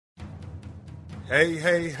Hey,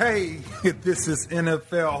 hey, hey, this is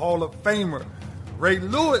NFL Hall of Famer Ray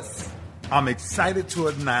Lewis. I'm excited to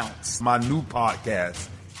announce my new podcast,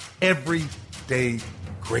 Everyday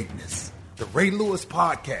Greatness, the Ray Lewis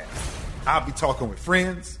Podcast. I'll be talking with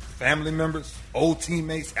friends, family members, old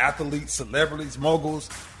teammates, athletes, celebrities, moguls,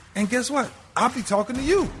 and guess what? I'll be talking to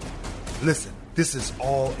you. Listen, this is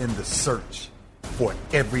all in the search for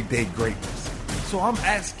everyday greatness. So I'm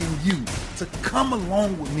asking you to come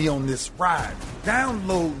along with me on this ride.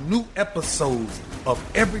 Download new episodes of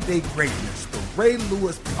Everyday Greatness, the Ray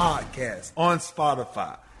Lewis Podcast, on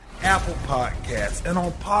Spotify, Apple Podcasts, and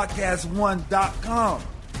on PodcastOne.com.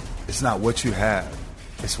 It's not what you have,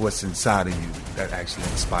 it's what's inside of you that actually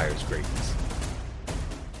inspires greatness.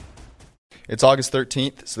 It's August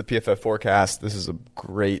 13th. It's the PFF Forecast. This is a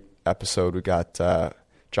great episode. We got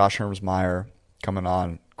Josh Hermsmeyer coming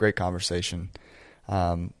on. Great conversation.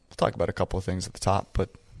 We'll talk about a couple of things at the top, but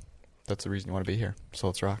that's the reason you want to be here. So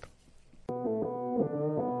let's rock.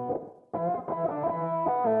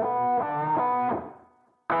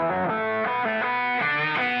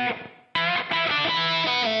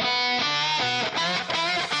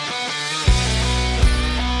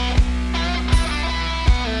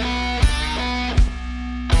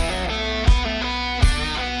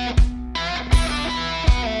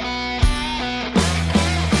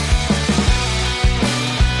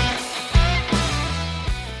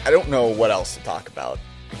 I don't know what else to talk about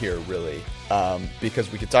here, really,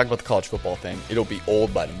 because we could talk about the college football thing. It'll be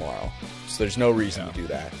old by tomorrow, so there's no reason to do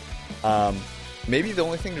that. Maybe the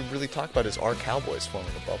only thing to really talk about is our Cowboys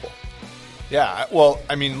forming a bubble. Yeah, well,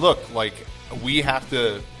 I mean, look, like, we have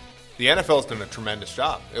to – the NFL's done a tremendous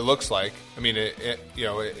job, it looks like. I mean,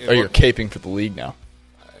 you're caping for the league now.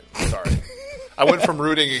 Sorry. I went from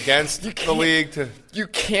rooting against the league to – You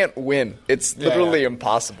can't win. It's literally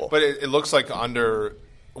impossible. But it looks like under –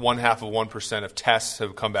 0.5% of tests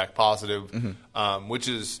have come back positive, which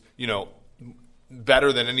is,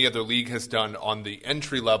 better than any other league has done on the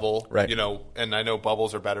entry level, right. And I know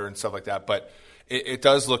bubbles are better and stuff like that, but it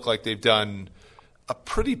does look like they've done a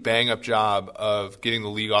pretty bang-up job of getting the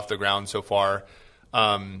league off the ground so far.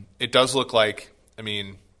 It does look like,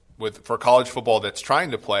 for college football that's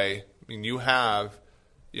trying to play, you have,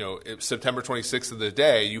 September 26th of the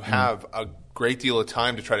day, you have a great deal of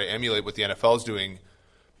time to try to emulate what the NFL is doing,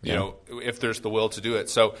 if there's the will to do it.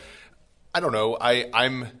 So I don't know.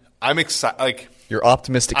 I'm excited. Like, you're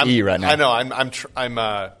optimistic right now. I know.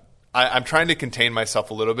 I'm trying to contain myself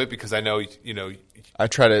a little bit because I know I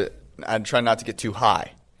try not to get too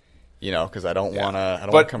high, because I don't want to. I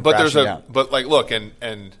don't want to come crashing down. But look,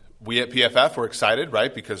 and we at PFF we're excited,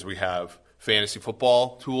 right? Because we have fantasy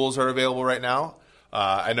football tools are available right now.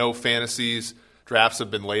 I know fantasies drafts have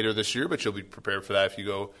been later this year, but you'll be prepared for that if you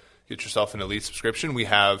go get yourself an elite subscription. We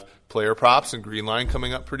have player props and Green Line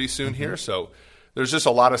coming up pretty soon here. So there's just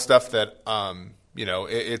a lot of stuff that,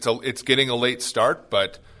 it's getting a late start,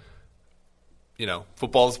 but,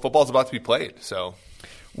 football's about to be played. So,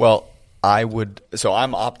 well,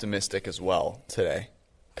 I'm optimistic as well today.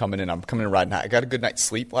 I'm coming in riding high. I got a good night's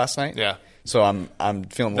sleep last night. Yeah. So I'm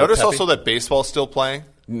feeling a little Notice peppy. Also that baseball's still playing.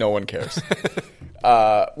 No one cares.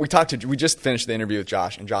 We just finished the interview with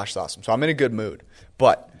Josh, and Josh is awesome. So I'm in a good mood.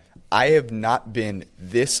 But I have not been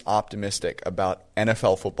this optimistic about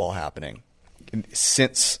NFL football happening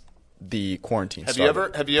since the quarantine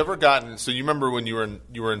started. Have you ever gotten? So you remember when you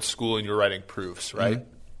were in school and you were writing proofs, right?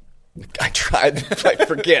 Mm-hmm. I tried. I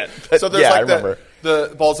forget. So there's I remember.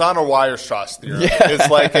 The Bolzano-Weierstrass theorem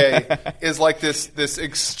is like this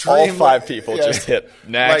extreme. All five people just hit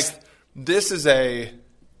next. Like, this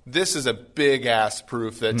is a big ass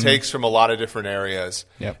proof that takes from a lot of different areas.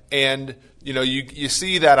 Yep. And you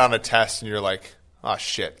see that on a test and you're like, oh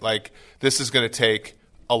shit, like this is going to take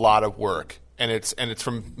a lot of work and it's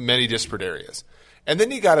from many disparate areas. And then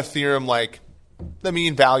you got a theorem like the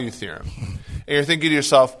mean value theorem. And you're thinking to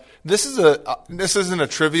yourself, this isn't a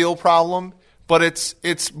trivial problem, but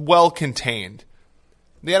it's well contained.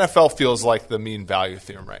 The NFL feels like the mean value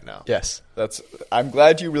theorem right now. Yes, I'm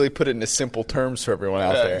glad you really put it into simple terms for everyone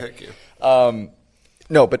out there. Thank you.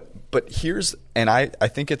 No, but here's, and I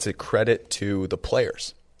think it's a credit to the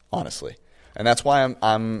players, honestly, and that's why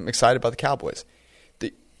I'm excited about the Cowboys.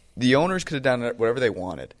 The owners could have done whatever they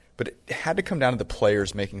wanted, but it had to come down to the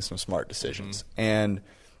players making some smart decisions, and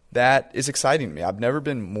that is exciting to me. I've never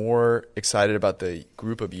been more excited about the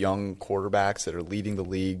group of young quarterbacks that are leading the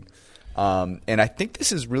league. And I think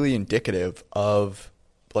this is really indicative of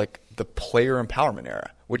like the player empowerment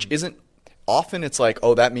era, which isn't often it's like,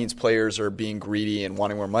 oh, that means players are being greedy and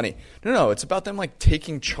wanting more money. No, it's about them like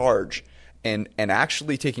taking charge and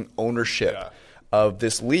actually taking ownership of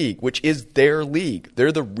this league, which is their league.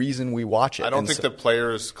 They're the reason we watch it. I don't think the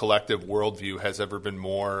players' collective worldview has ever been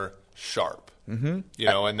more sharp. And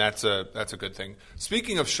that's a good thing.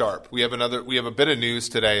 Speaking of sharp, we have a bit of news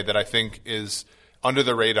today that I think is under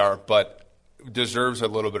the radar, but deserves a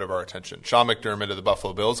little bit of our attention. Sean McDermott of the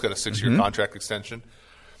Buffalo Bills got a 6-year contract extension.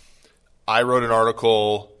 I wrote an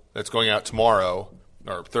article that's going out tomorrow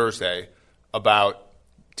or Thursday about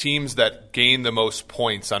teams that gained the most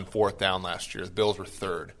points on fourth down last year. The Bills were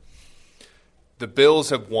third. The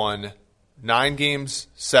Bills have won 9 games,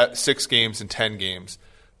 6 games, and 10 games.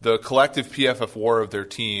 The collective PFF WAR of their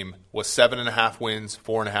team was 7.5 wins,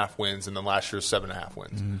 4.5 wins, and then last year was 7.5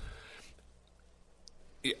 wins.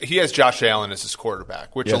 He has Josh Allen as his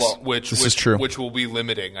quarterback, which is true. Which will be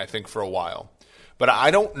limiting, I think, for a while. But I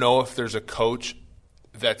don't know if there's a coach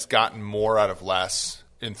that's gotten more out of less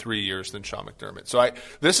in 3 years than Sean McDermott. So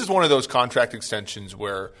this is one of those contract extensions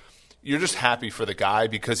where you're just happy for the guy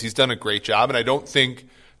because he's done a great job, and I don't think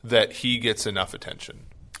that he gets enough attention.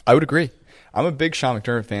 I would agree. I'm a big Sean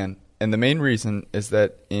McDermott fan, and the main reason is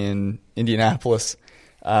that in Indianapolis,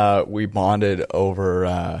 we bonded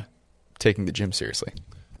over taking the gym seriously.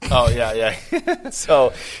 Oh yeah.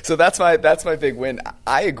 So that's my big win.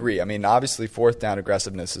 I agree. I mean, obviously, fourth down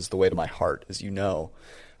aggressiveness is the way to my heart, as you know.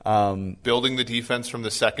 Building the defense from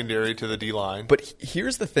the secondary to the D-line. But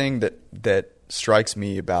here's the thing that strikes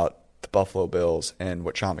me about the Buffalo Bills and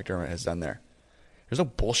what Sean McDermott has done there. There's no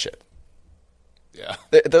bullshit. Yeah,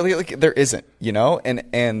 there isn't,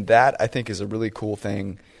 and that I think is a really cool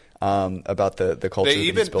thing about the culture.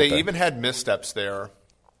 They even had missteps there,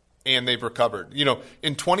 and they've recovered.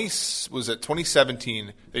 In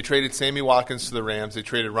 2017, they traded Sammy Watkins to the Rams. They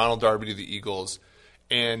traded Ronald Darby to the Eagles,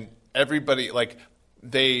 and everybody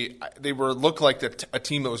they looked like a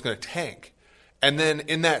team that was going to tank. And then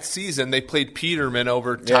in that season, they played Peterman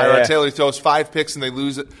over Tyrod Taylor. He throws 5 picks, and they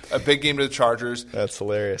lose a big game to the Chargers. That's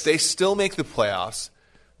hilarious. They still make the playoffs.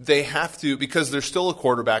 They have to, because they're still a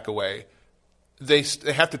quarterback away, they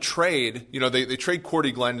have to trade. They trade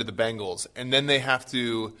Cordy Glenn to the Bengals, and then they have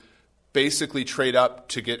to basically trade up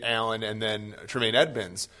to get Allen and then Tremaine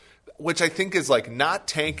Edmonds, which I think is like not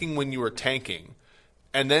tanking when you were tanking,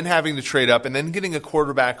 and then having to trade up, and then getting a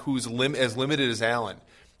quarterback who's as limited as Allen.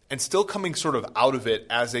 And still coming sort of out of it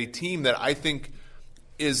as a team that I think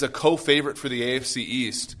is a co-favorite for the AFC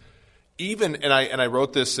East. Even and I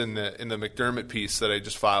wrote this in the McDermott piece that I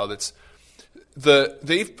just filed.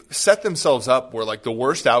 They've set themselves up where the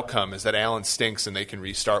worst outcome is that Allen stinks and they can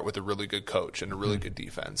restart with a really good coach and a really good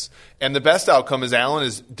defense. And the best outcome is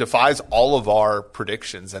Allen defies all of our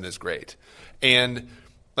predictions and is great. And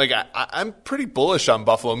I'm pretty bullish on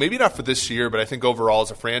Buffalo. Maybe not for this year, but I think overall as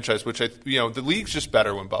a franchise, which the league's just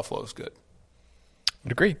better when Buffalo's good.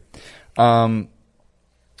 I'd agree. I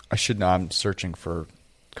should know. I'm searching for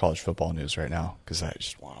college football news right now because I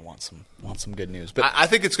just want some good news. But I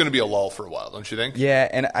think it's going to be a lull for a while, don't you think? Yeah,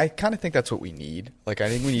 and I kind of think that's what we need. I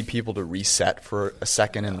think we need people to reset for a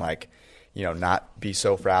second and not be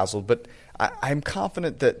so frazzled. But I'm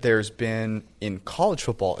confident that there's been in college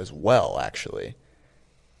football as well, actually,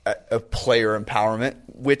 a player empowerment,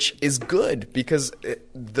 which is good because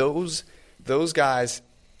those guys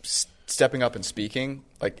stepping up and speaking,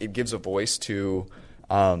 it gives a voice to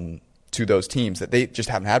those teams that they just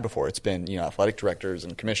haven't had before. It's been athletic directors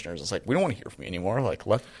and commissioners. It's we don't want to hear from you anymore.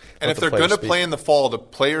 Let if they're going to play in the fall, the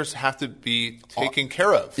players have to be taken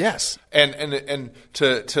care of. Yes, and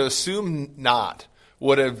to assume not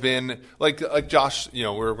would have been like Josh.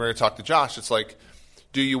 We're going to talk to Josh. It's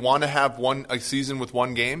do you want to have a season with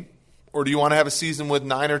 1 game, or do you want to have a season with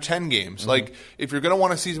 9 or 10 games? Mm-hmm. If you're going to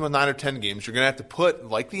want a season with 9 or 10 games, you're going to have to put,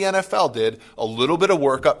 like the NFL did, a little bit of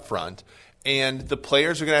work up front, and the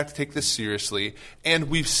players are going to have to take this seriously. And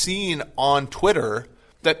we've seen on Twitter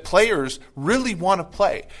that players really want to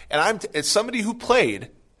play. And as somebody who played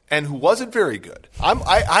and who wasn't very good,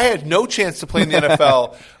 I had no chance to play in the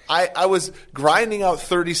NFL. I was grinding out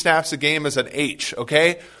 30 snaps a game as an H,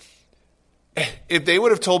 okay? If they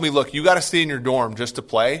would have told me, look, you got to stay in your dorm just to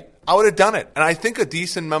play, I would have done it. And I think a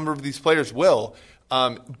decent number of these players will.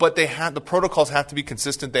 But the protocols have to be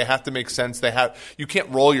consistent. They have to make sense. You can't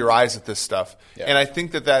roll your eyes at this stuff. Yeah. And I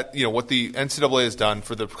think that what the NCAA has done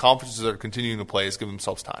for the conferences that are continuing to play is give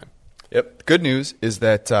themselves time. Yep. Good news is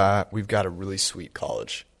that we've got a really sweet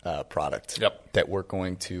college product that we're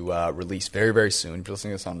going to release very, very soon. If you're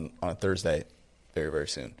listening to this on a Thursday, very, very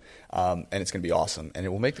soon. And it's going to be awesome. And it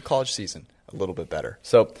will make the college season a little bit better.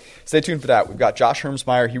 So stay tuned for that. We've got Josh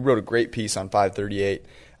Hermsmeyer. He wrote a great piece on 538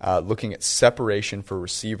 looking at separation for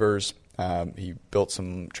receivers He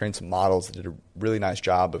trained some models that did a really nice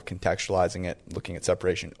job of contextualizing it, looking at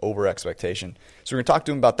separation over expectation. So we're going to talk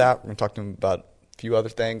to him about that. We're going to talk to him about a few other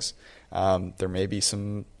things. There may be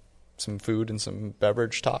some food and some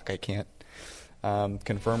beverage talk. I can't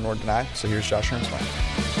confirm nor deny. So here's Josh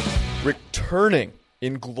Hermsmeyer. Returning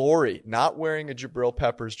in glory, not wearing a Jabril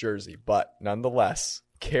Peppers jersey, but nonetheless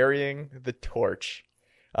carrying the torch.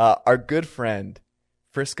 Our good friend,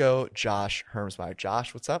 Frisco Josh Hermsmeyer.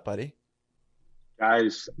 Josh, what's up, buddy?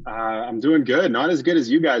 Guys, I'm doing good. Not as good as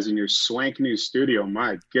you guys in your swank new studio.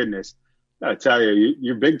 My goodness. I tell you,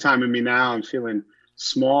 you're big timing me now. I'm feeling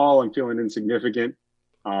small. I'm feeling insignificant.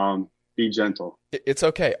 Be gentle. It's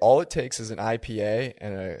okay. All it takes is an IPA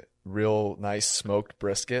and a real nice smoked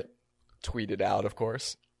brisket, tweeted out, of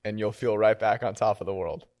course, and you'll feel right back on top of the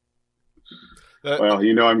world. Well,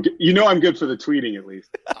 I'm good for the tweeting at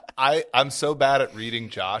least. I'm so bad at reading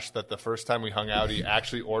Josh that the first time we hung out, he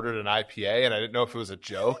actually ordered an IPA, and I didn't know if it was a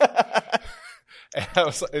joke. And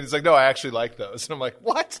it's like, no, I actually like those. And I'm like,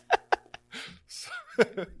 what?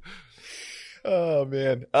 Oh,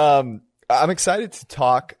 man. I'm excited to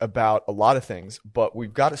talk about a lot of things, but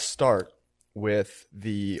we've got to start with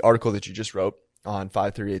the article that you just wrote on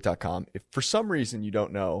 538.com. If for some reason you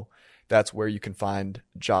don't know, that's where you can find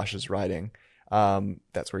Josh's writing.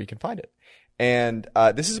 That's where you can find it. And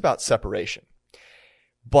this is about separation.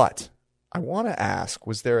 But I want to ask,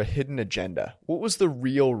 was there a hidden agenda? What was the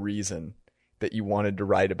real reason that you wanted to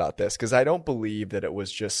write about this? Because I don't believe that it was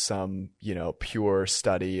just some, pure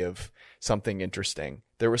study of something interesting.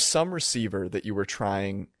 There was some receiver that you were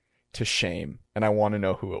trying to shame, and I want to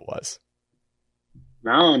know who it was.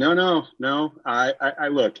 No. I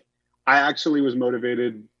look. I actually was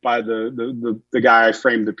motivated by the guy I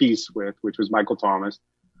framed the piece with, which was Michael Thomas.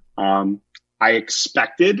 I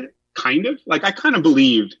expected I kind of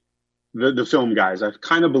believed the film guys. I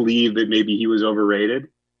kind of believed that maybe he was overrated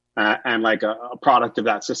and like a product of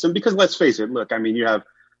that system. Because let's face it, look, I mean, you have,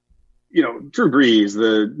 Drew Brees,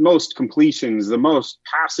 the most completions, the most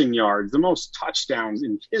passing yards, the most touchdowns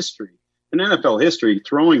in history, in NFL history,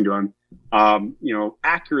 throwing to him,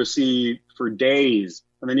 accuracy for days.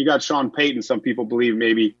 And then you got Sean Payton. Some people believe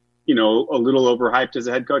maybe, a little overhyped as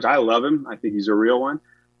a head coach. I love him. I think he's a real one.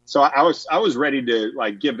 So I was ready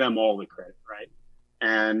to give them all the credit. Right.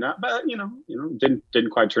 And, but didn't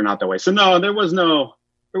quite turn out that way. So no, there was no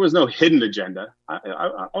hidden agenda.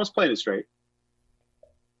 I was playing it straight.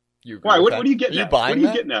 Why? What are you getting at? What are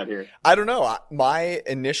you getting at here? I don't know. My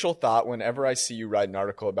initial thought whenever I see you write an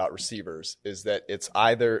article about receivers is that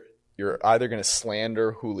you're either going to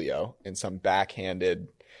slander Julio in some backhanded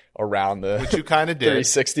around the which you kind of did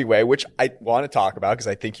 360 way, which I want to talk about because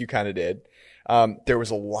I think you kind of did. There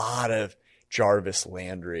was a lot of Jarvis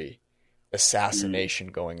Landry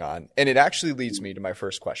assassination going on, and it actually leads me to my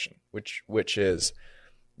first question, which is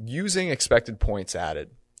using expected points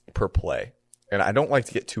added per play. And I don't like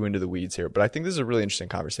to get too into the weeds here, but I think this is a really interesting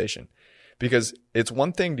conversation because it's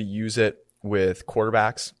one thing to use it with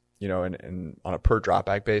quarterbacks, and on a per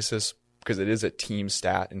dropback basis, because it is a team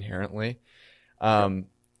stat inherently. How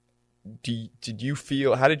did you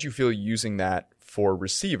feel using that for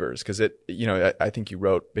receivers? Because I think you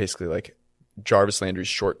wrote basically like Jarvis Landry's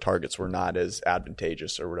short targets were not as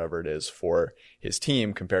advantageous or whatever it is for his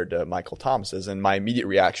team compared to Michael Thomas's. And my immediate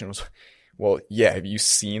reaction was, well, yeah, have you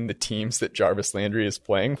seen the teams that Jarvis Landry is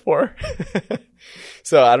playing for?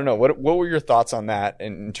 So I don't know. What were your thoughts on that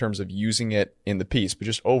in terms of using it in the piece, but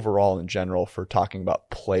just overall in general for talking about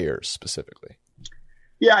players specifically?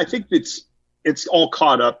 Yeah, I think it's all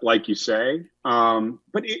caught up, like you say.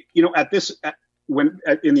 But in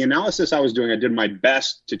the analysis I was doing, I did my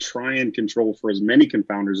best to try and control for as many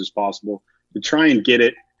confounders as possible to try and get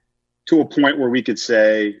it to a point where we could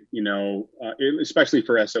say, especially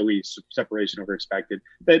for SOE, separation over expected,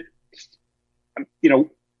 that,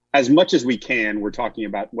 as much as we can, we're talking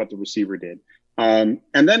about what the receiver did. And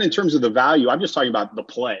then in terms of the value, I'm just talking about the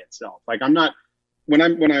play itself. Like I'm not, when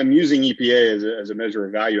I'm using EPA as a measure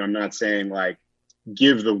of value, I'm not saying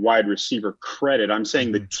give the wide receiver credit. I'm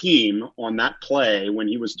saying the team on that play when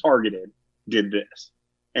he was targeted did this.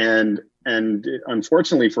 And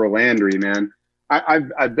unfortunately for Landry, man,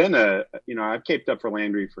 I've been I've caped up for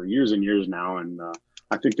Landry for years and years now, and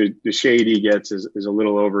I think the shade he gets is a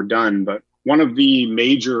little overdone. But one of the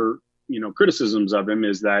major criticisms of him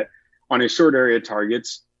is that on his short area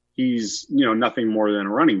targets, he's nothing more than a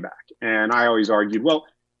running back. And I always argued, well,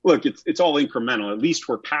 look, it's all incremental. At least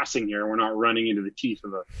we're passing here. We're not running into the teeth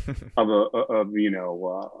of a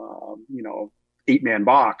 8-man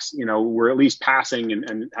box. We're at least passing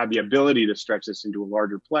and have the ability to stretch this into a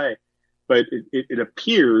larger play. But it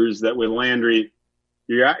appears that with Landry,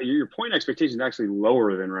 your point expectation is actually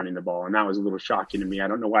lower than running the ball, and that was a little shocking to me. I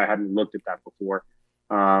don't know why I hadn't looked at that before.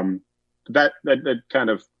 That kind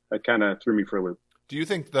of threw me for a loop. Do you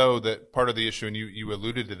think, though, that part of the issue, and you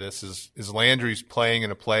alluded to this, is Landry's playing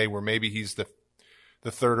in a play where maybe he's the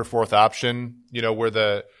third or fourth option, where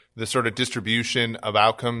the sort of distribution of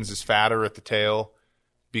outcomes is fatter at the tail?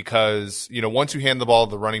 Because, once you hand the ball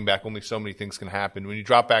to the running back, only so many things can happen. When you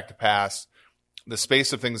drop back to pass, the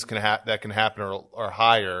space of things that can happen are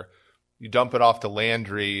higher. You dump it off to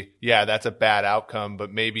Landry, yeah, that's a bad outcome,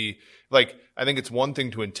 but maybe I think it's one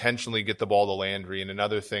thing to intentionally get the ball to Landry and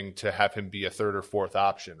another thing to have him be a third or fourth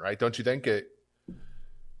option, right? Don't you think it?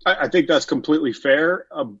 I think that's completely fair,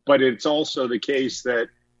 but it's also the case that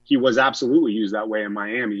he was absolutely used that way in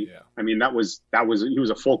Miami. Yeah. I mean, he was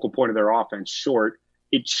a focal point of their offense short.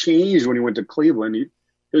 It changed when he went to Cleveland.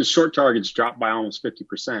 His short targets dropped by almost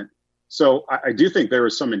 50%. So I do think there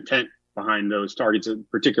was some intent behind those targets,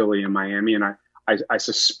 particularly in Miami. And I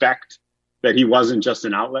suspect that he wasn't just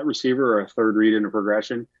an outlet receiver or a third read in a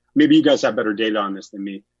progression. Maybe you guys have better data on this than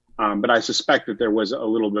me. But I suspect that there was a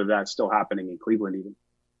little bit of that still happening in Cleveland even.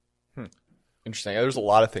 Interesting. There's a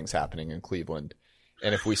lot of things happening in Cleveland.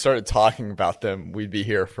 And if we started talking about them, we'd be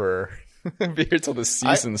here till the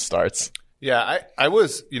season starts. Yeah, I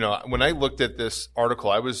was, when I looked at this article,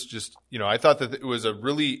 I was just, I thought that it was a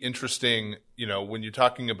really interesting, when you're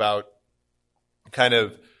talking about kind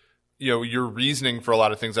of, your reasoning for a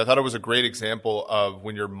lot of things. I thought it was a great example of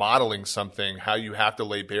when you're modeling something, how you have to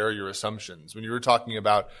lay bare your assumptions. When you were talking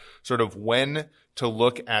about sort of when to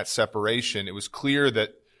look at separation, it was clear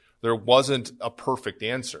that there wasn't a perfect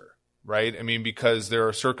answer. Right? I mean, because there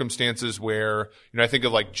are circumstances where, I think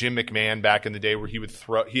of like Jim McMahon back in the day where he would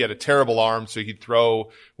throw, he had a terrible arm. So he'd throw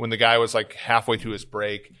when the guy was like halfway through his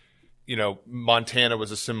break. Montana was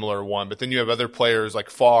a similar one, but then you have other players like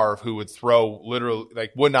Favre who would throw literally,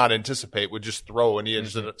 like would not anticipate, would just throw, and he had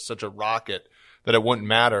such a rocket that it wouldn't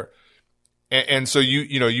matter. And so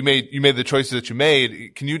you made the choices that you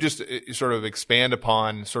made. Can you just sort of expand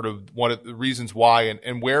upon sort of one of the reasons why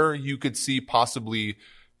and where you could see possibly,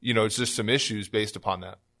 it's just some issues based upon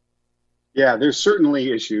that? Yeah, there's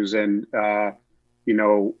certainly issues. And,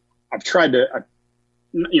 I've tried to,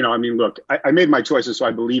 look, I made my choices, so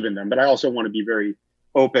I believe in them, but I also want to be very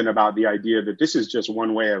open about the idea that this is just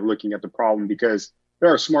one way of looking at the problem, because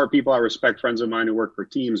there are smart people I respect, friends of mine who work for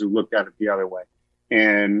teams who looked at it the other way.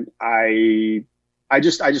 And I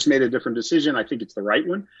just made a different decision. I think it's the right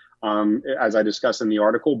one, as I discussed in the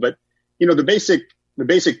article. But, the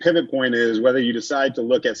basic pivot point is whether you decide to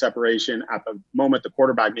look at separation at the moment the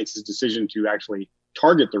quarterback makes his decision to actually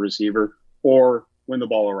target the receiver or when the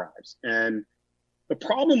ball arrives. And the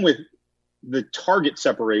problem with the target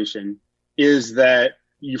separation is that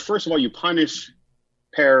first of all, you punish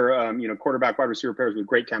quarterback wide receiver pairs with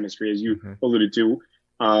great chemistry, as you alluded to,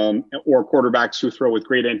 or quarterbacks who throw with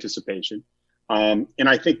great anticipation. And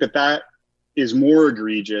I think that is more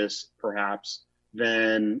egregious, perhaps,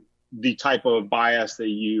 than the type of bias that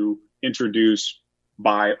you introduce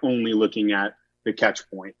by only looking at the catch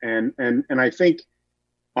point. And I think,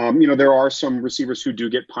 there are some receivers who do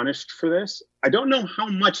get punished for this. I don't know how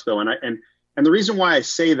much though. And the reason why I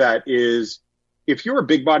say that is if you're a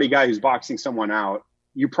big body guy who's boxing someone out,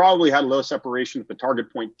 you probably had low separation at the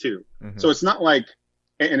target point too. So it's not like,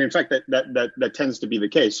 and in fact, that tends to be the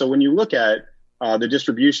case. So when you look at the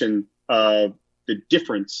distribution of the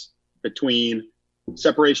difference between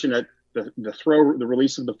separation at the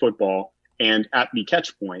release of the football and at the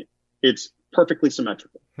catch point, it's perfectly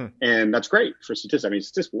symmetrical. And that's great for statistics. I mean,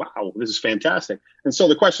 it's just, wow, this is fantastic. And so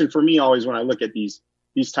the question for me always, when I look at these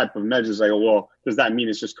type of measures, I go, well, does that mean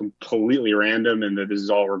it's just completely random and that this is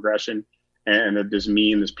all regression and that this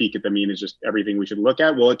peak at the mean is just everything we should look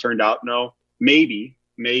at? Well, it turned out, no, maybe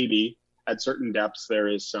at certain depths, there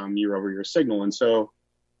is some year over year signal. And so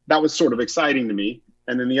that was sort of exciting to me.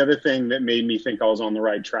 And then the other thing that made me think I was on the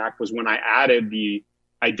right track was when I added the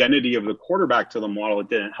identity of the quarterback to the model, it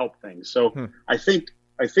didn't help things. So I think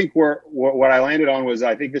what I landed on was,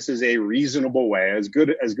 I think this is a reasonable way, as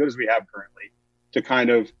good as we have currently, to kind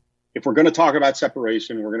of, if we're going to talk about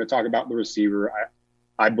separation, we're going to talk about the receiver.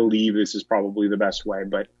 I believe this is probably the best way,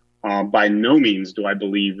 but by no means do I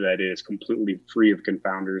believe that it is completely free of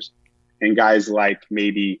confounders and guys like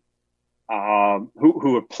maybe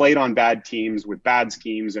who have played on bad teams with bad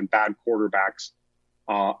schemes and bad quarterbacks.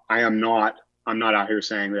 I'm not out here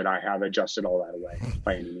saying that I have adjusted all that away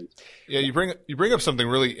by any means. Yeah, you bring up something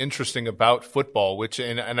really interesting about football, which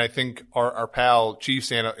and I think our pal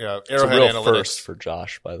Chiefs Arrowhead it's a real Analytics first for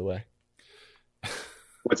Josh, by the way.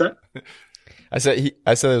 What's that? I said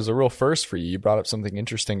it was a real first for you. You brought up something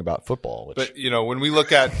interesting about football. But when we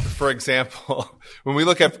look at, for example,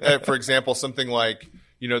 for example, something like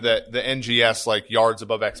the NGS, like yards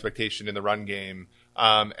above expectation in the run game.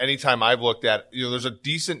 Anytime I've looked at, there's a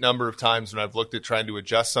decent number of times when I've looked at trying to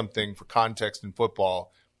adjust something for context in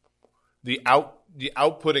football. The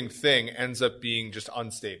outputting thing ends up being just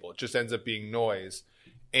unstable. It just ends up being noise.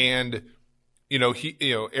 And Arrowhead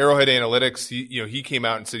Analytics, he came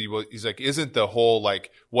out and said he's like, isn't the whole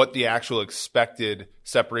like what the actual expected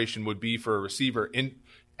separation would be for a receiver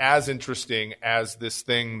as interesting as this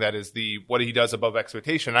thing that is what he does above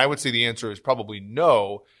expectation? And I would say the answer is probably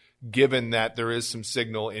no, given that there is some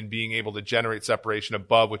signal in being able to generate separation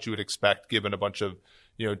above what you would expect, given a bunch of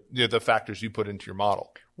the factors you put into your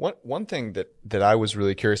model. One thing that I was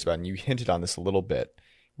really curious about, and you hinted on this a little bit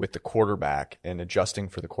with the quarterback and adjusting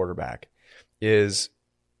for the quarterback, is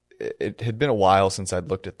it had been a while since I'd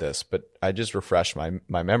looked at this, but I just refreshed my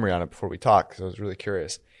memory on it before we talked because I was really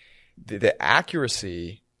curious. The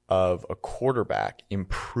accuracy of a quarterback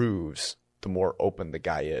improves the more open the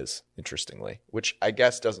guy is, interestingly, which I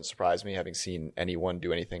guess doesn't surprise me, having seen anyone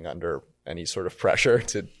do anything under any sort of pressure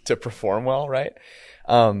to perform well, right?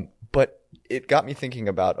 But it got me thinking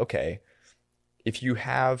about, okay, if you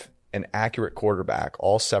have an accurate quarterback,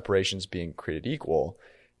 all separations being created equal,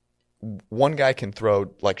 one guy can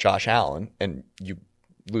throw like Josh Allen and you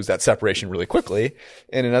lose that separation really quickly,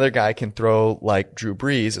 and another guy can throw like Drew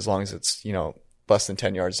Brees as long as it's, less than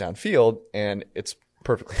 10 yards downfield and it's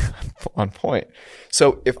perfectly on point.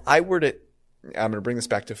 So if I were to, I'm going to bring this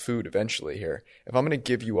back to food eventually here. If I'm going to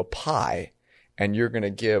give you a pie and you're going to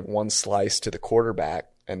give one slice to the quarterback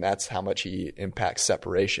and that's how much he impacts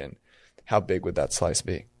separation, how big would that slice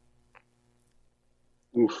be?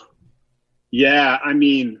 Oof. Yeah, I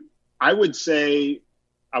mean, I would say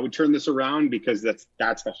I would turn this around because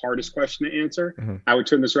that's the hardest question to answer. Mm-hmm. I would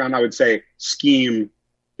turn this around. I would say scheme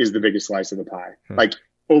is the biggest slice of the pie, like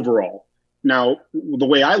overall. Now, the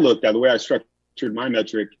way I structured my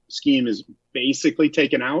metric, scheme is basically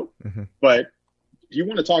taken out. Mm-hmm. But if you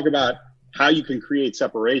want to talk about how you can create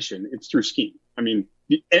separation, it's through scheme. I mean,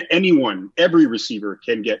 every receiver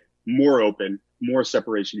can get more open, more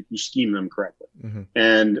separation if you scheme them correctly. Mm-hmm.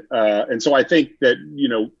 And so I think that,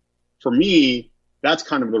 for me, that's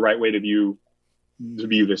kind of the right way to view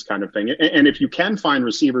this kind of thing. And if you can find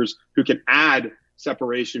receivers who can add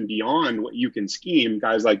separation beyond what you can scheme,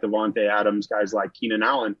 guys like Devontae Adams, guys like Keenan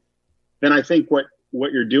Allen, then I think what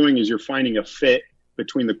you're doing is you're finding a fit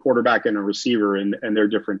between the quarterback and a receiver and their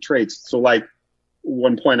different traits. So like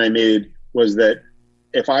one point I made was that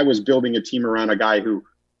if I was building a team around a guy who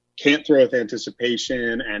can't throw with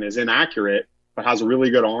anticipation and is inaccurate, but has a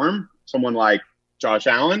really good arm, someone like Josh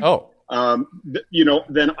Allen,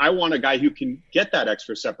 then I want a guy who can get that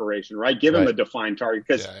extra separation, right? Give him a defined target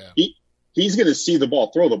because he's going to see the ball,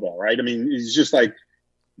 throw the ball, right? I mean, he's just like,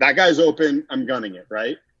 that guy's open, I'm gunning it,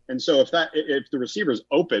 right? And so if the receiver's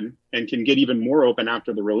open and can get even more open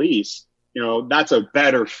after the release, that's a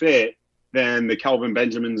better fit than the Kelvin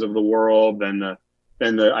Benjamins of the world, than the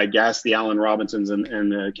I guess the Allen Robinsons and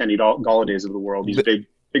the Kenny Gallaudays of the world. These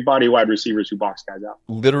big body wide receivers who box guys out.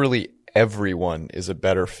 Literally everyone is a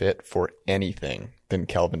better fit for anything than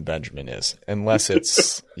Kelvin Benjamin is, unless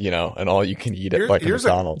it's an all you can eat at like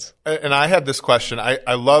McDonald's. And I had this question.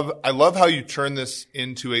 I love how you turn this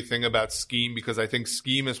into a thing about scheme, because I think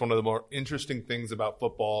scheme is one of the more interesting things about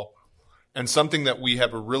football and something that we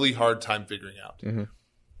have a really hard time figuring out. Mm-hmm.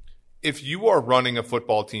 If you are running a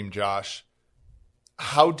football team, Josh,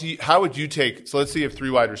 how would you take? So let's say you have 3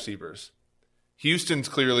 wide receivers. Houston's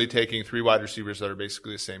clearly taking 3 wide receivers that are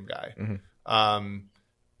basically the same guy. Mm-hmm.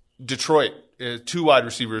 Detroit, 2 wide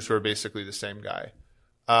receivers who are basically the same guy.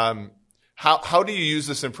 How do you use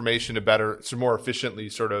this information to more efficiently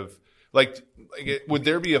sort of would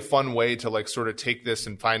there be a fun way to sort of take this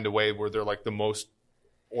and find a way where they're like the most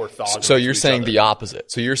orthogonal? So you're saying the opposite.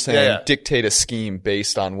 So you're saying dictate a scheme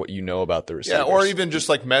based on what you know about the receivers. Yeah, or even just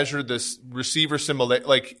measure this receiver simulation.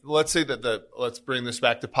 Let's say that let's bring this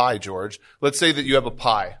back to pie, George. Let's say that you have a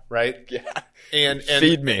pie, right? Yeah. And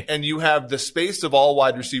feed me. And you have the space of all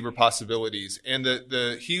wide receiver possibilities. And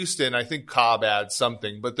the Houston, I think Cobb adds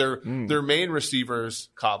something, but their main receivers,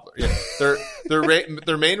 Cobbler,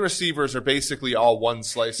 their main receivers are basically all one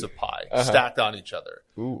slice of pie stacked on each other.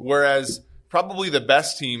 Ooh. Whereas probably the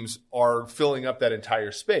best teams are filling up that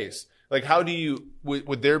entire space. How do you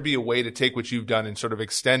would there be a way to take what you've done and sort of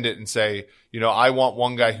extend it and say, I want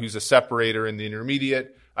one guy who's a separator in the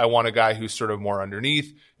intermediate, I want a guy who's sort of more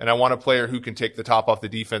underneath, and I want a player who can take the top off the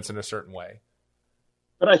defense in a certain way?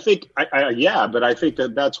 But I think, I think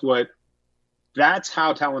that's what that's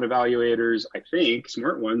how talent evaluators, I think,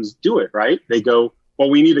 smart ones do it, right? They go, well,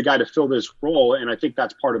 we need a guy to fill this role. And I think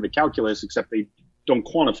that's part of the calculus, except they don't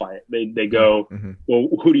quantify it. They go, well,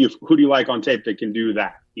 who do you like on tape that can do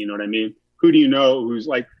that? You know what I mean? Who do you know who's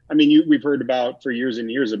like, I mean, we've heard about for years and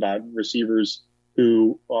years about receivers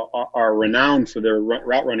who are renowned for their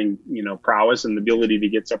route running, prowess and the ability to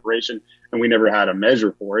get separation. And we never had a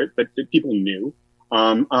measure for it, but people knew.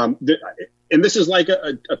 And this is like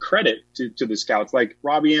a credit to the scouts, like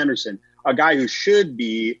Robbie Anderson, a guy who should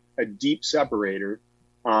be a deep separator,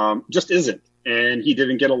 just isn't. And he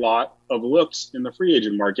didn't get a lot of looks in the free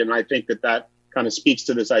agent market. And I think that kind of speaks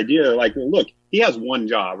to this idea, like, well, look, he has one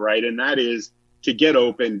job, right? And that is to get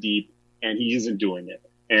open deep, and he isn't doing it.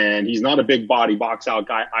 And he's not a big body box out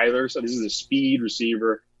guy either. So this is a speed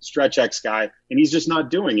receiver, stretch X guy, and he's just not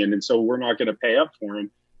doing it. And so we're not going to pay up for him.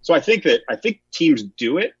 So I think teams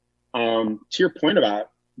do it. To your point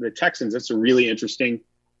about the Texans, that's a really interesting.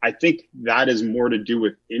 I think that is more to do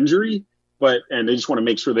with injury, and they just want to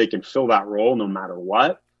make sure they can fill that role no matter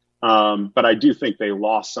what. But I do think they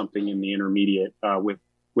lost something in the intermediate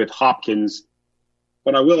with Hopkins.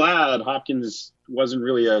 But I will add, Hopkins wasn't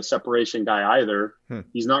really a separation guy either.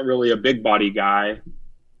 He's not really a big body guy.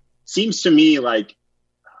 Seems to me like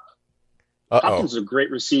Hopkins is a great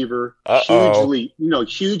receiver, hugely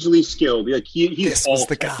skilled. Like he's all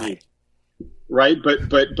the guy, right?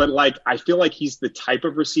 But like I feel like he's the type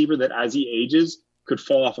of receiver that as he ages could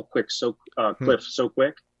fall off a cliff so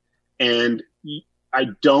quick. And I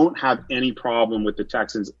don't have any problem with the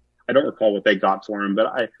Texans. I don't recall what they got for him,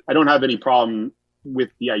 but I don't have any problem with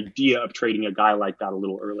the idea of trading a guy like that a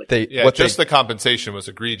little early. The compensation was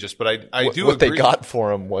egregious, but I do what agree. They got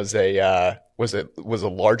for him was a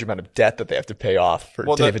large amount of debt that they have to pay off for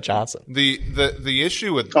David Johnson. The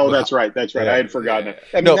issue with that's right. Yeah. I had forgotten it.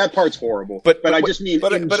 I mean, that part's horrible. But I just mean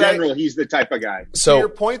in general, he's the type of guy. So to your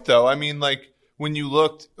point, though, I mean, like when you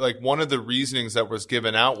looked, like one of the reasonings that was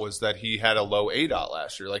given out was that he had a low ADOT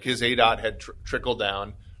last year. Like his ADOT had trickled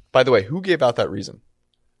down. By the way, who gave out that reason?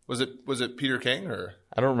 Was it Peter King or?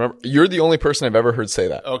 I don't remember. You're the only person I've ever heard say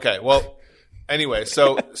that. Okay. Well, anyway,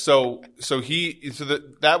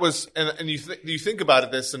 that was, and you think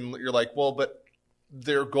about this and you're like, well, but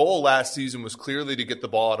their goal last season was clearly to get the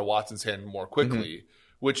ball out of Watson's hand more quickly,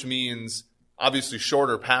 which means obviously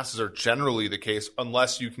shorter passes are generally the case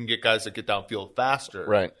unless you can get guys that get downfield faster.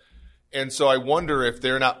 Right. And so I wonder if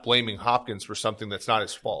they're not blaming Hopkins for something that's not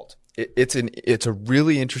his fault. It's a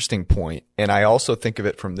really interesting point, and I also think of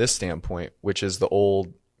it from this standpoint, which is the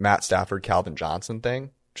old Matt Stafford, Calvin Johnson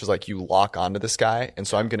thing, which is like you lock onto this guy, and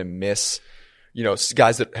so I'm going to miss,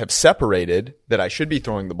 guys that have separated that I should be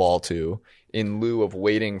throwing the ball to in lieu of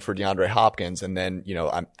waiting for DeAndre Hopkins, and then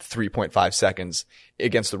I'm 3.5 seconds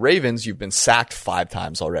against the Ravens. You've been sacked 5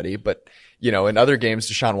 times already, but in other games,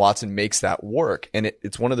 Deshaun Watson makes that work, and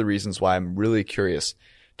it's one of the reasons why I'm really curious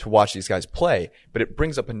to watch these guys play. But it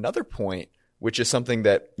brings up another point, which is something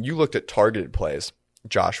that you looked at targeted plays,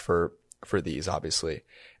 Josh, for these, obviously.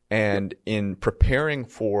 And in preparing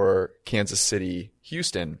for Kansas City,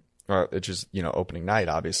 Houston, which is, opening night,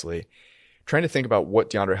 obviously, trying to think about what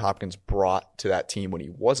DeAndre Hopkins brought to that team when he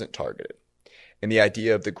wasn't targeted. And the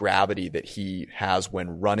idea of the gravity that he has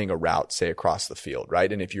when running a route, say, across the field,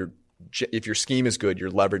 right? And if your scheme is good, you're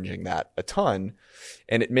leveraging that a ton.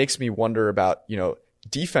 And it makes me wonder about,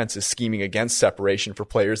 defense is scheming against separation for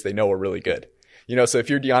players they know are really good. So if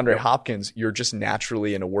you're DeAndre Hopkins, you're just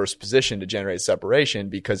naturally in a worse position to generate separation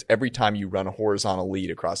because every time you run a horizontal lead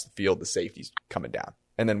across the field, the safety's coming down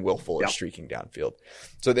and then Will Fuller streaking downfield.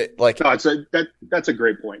 So that's a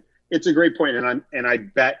great point. It's a great point. And I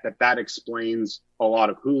bet that explains a lot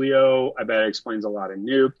of Julio. I bet it explains a lot of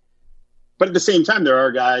Nuke. But at the same time, there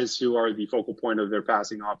are guys who are the focal point of their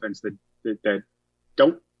passing offense that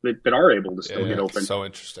are able to still get open. So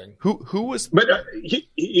interesting. Who was? But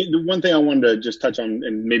the one thing I wanted to just touch on,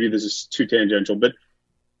 and maybe this is too tangential, but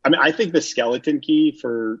I mean, I think the skeleton key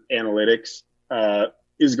for analytics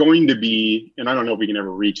is going to be, and I don't know if we can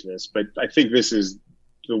ever reach this, but I think this is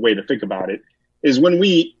the way to think about it, is when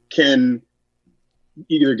we can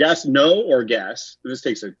either know or guess. This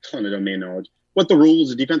takes a ton of domain knowledge. What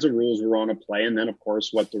the defensive rules were on a play, and then of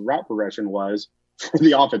course what the route progression was for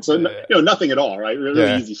the offense. So nothing at all, right?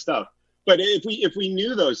 Really easy stuff. But if we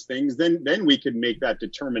knew those things, then we could make that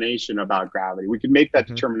determination about gravity. We could make that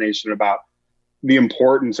determination about the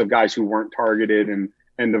importance of guys who weren't targeted and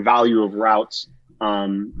the value of routes,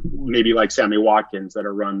 maybe like Sammy Watkins that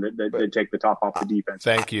are run that take the top off the defense.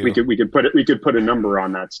 Thank you. We could put a number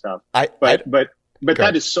on that stuff. But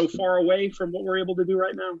that is so far away from what we're able to do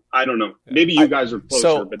right now. I don't know. Maybe you guys are closer.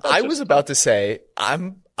 So but that's I just was about to say,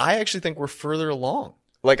 I actually think we're further along.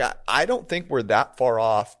 Like I don't think we're that far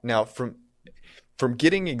off now from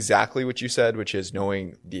getting exactly what you said, which is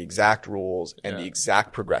knowing the exact rules and the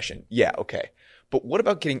exact progression. Yeah, okay. But what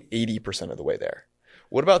about getting 80% of the way there?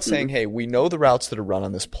 What about saying, hey, we know the routes that are run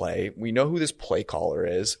on this play. We know who this play caller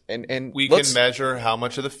is. And we can measure how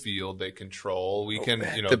much of the field they control. We can,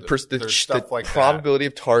 there's stuff like probability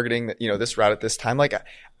of targeting that, this route at this time. Like,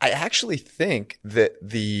 I actually think that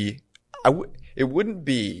it wouldn't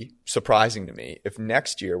be surprising to me if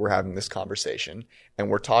next year we're having this conversation and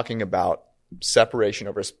we're talking about separation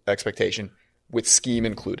over expectation with scheme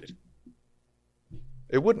included.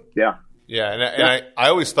 It wouldn't. Yeah. Yeah, and I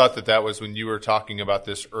always thought that was when you were talking about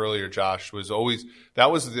this earlier, Josh, was always that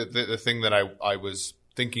was the thing that I was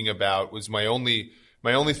thinking about was my only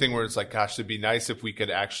thing where it's like, gosh, it'd be nice if we could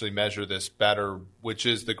actually measure this better, which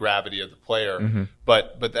is the gravity of the player. Mm-hmm.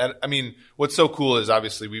 But that, I mean, what's so cool is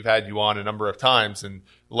obviously we've had you on a number of times, and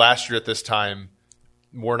last year at this time,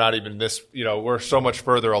 we're not even this, we're so much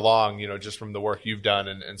further along, just from the work you've done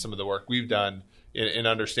and some of the work we've done. In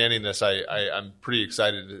understanding this, I'm pretty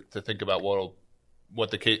excited to think about what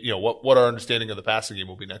our understanding of the passing game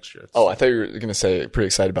will be next year. I thought you were going to say pretty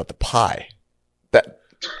excited about the pie. That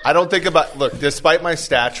I don't think about. Look, despite my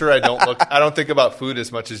stature, I don't think about food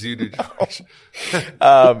as much as you do, Josh.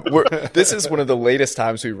 This is one of the latest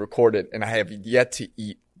times we recorded, and I have yet to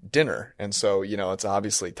eat dinner, and so it's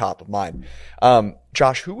obviously top of mind.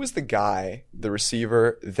 Josh, who was the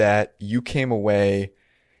receiver that you came away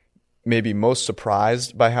maybe most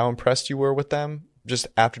surprised by how impressed you were with them just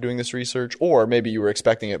after doing this research? Or maybe you were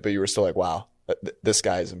expecting it, but you were still like, wow, this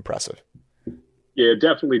guy is impressive. Yeah,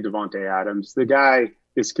 definitely Devontae Adams. The guy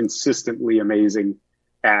is consistently amazing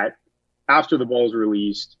at, after the ball's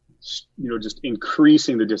released, just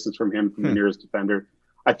increasing the distance from him from the nearest defender.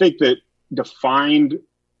 I think that defined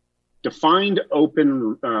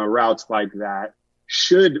open routes like that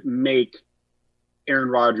should make Aaron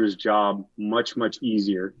Rodgers' job much, much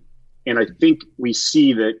easier. And I think we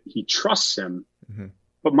see that he trusts him. Mm-hmm.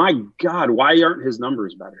 But my God, why aren't his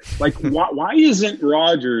numbers better? Like, why isn't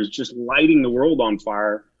Rodgers just lighting the world on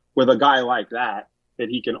fire with a guy like that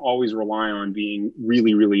he can always rely on being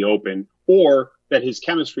really, really open, or that his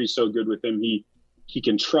chemistry is so good with him, he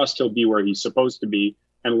can trust he'll be where he's supposed to be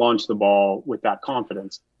and launch the ball with that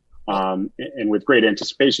confidence and with great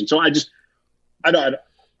anticipation. So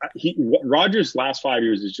Rodgers' last 5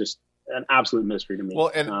 years is just an absolute mystery to me.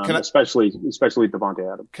 Well, and especially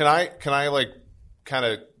Devontae Adams. Can I like kind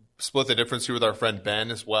of split the difference here with our friend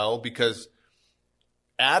Ben as well? Because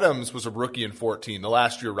Adams was a rookie in 2014. The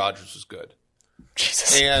last year Rodgers was good.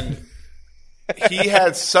 Jesus. And he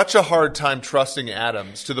had such a hard time trusting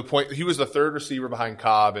Adams to the point he was the third receiver behind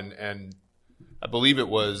Cobb and I believe it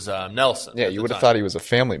was Nelson. Yeah, you would have thought he was a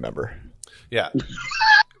family member. Yeah.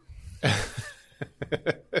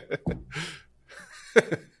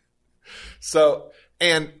 So,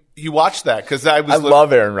 and you watched that because I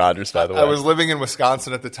love Aaron Rodgers, by the way. I was living in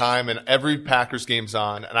Wisconsin at the time, and every Packers game's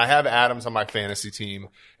on, and I have Adams on my fantasy team,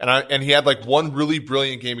 and he had like one really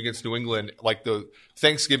brilliant game against New England, like the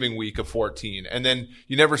Thanksgiving week of 2014, and then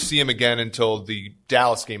you never see him again until the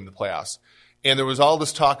Dallas game in the playoffs. And there was all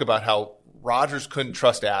this talk about how Rodgers couldn't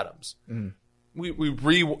trust Adams. Mm. We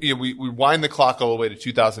wind the clock all the way to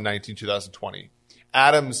 2019, 2020.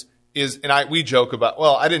 Adams we joke about,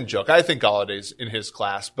 well, I didn't joke. I think Galladay's in his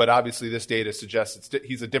class, but obviously this data suggests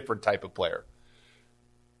he's a different type of player.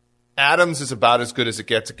 Adams is about as good as it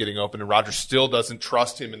gets at getting open, and Rodgers still doesn't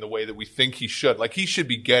trust him in the way that we think he should. Like, he should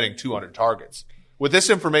be getting 200 targets. With this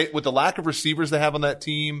information, with the lack of receivers they have on that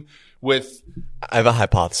team, I have a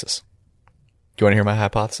hypothesis. Do you want to hear my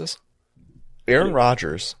hypothesis? Aaron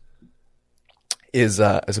Rodgers is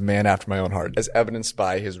a man after my own heart, as evidenced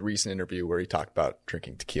by his recent interview where he talked about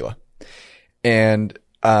drinking tequila. And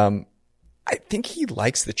I think he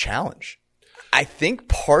likes the challenge. I think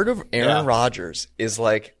part of Aaron Rodgers is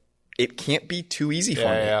like, it can't be too easy for me.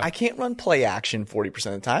 Yeah. I can't run play action 40%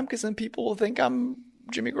 of the time because then people will think I'm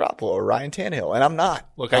Jimmy Garoppolo or Ryan Tannehill, and I'm not.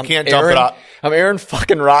 Look, I can't dump it off. I'm Aaron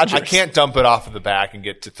fucking Rodgers. I can't dump it off of the back and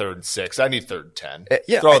get to 3rd and 6. I need 3rd and 10.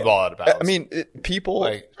 Throw the ball out of bounds. I mean, people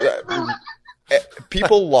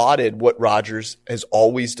lauded what Rodgers has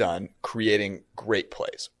always done, creating great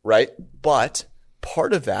plays, right? But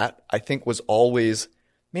part of that, I think, was always,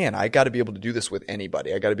 man, I got to be able to do this with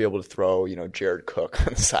anybody. I got to be able to throw, Jared Cook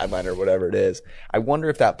on the sideline or whatever it is. I wonder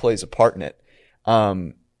if that plays a part in it.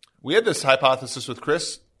 We had this hypothesis with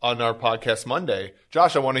Chris on our podcast Monday.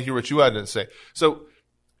 Josh, I want to hear what you had to say. So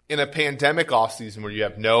in a pandemic offseason where you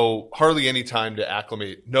have hardly any time to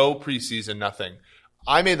acclimate, no preseason, nothing,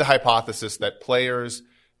 I made the hypothesis that players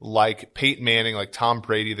like Peyton Manning, like Tom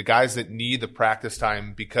Brady, the guys that need the practice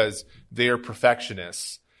time because they're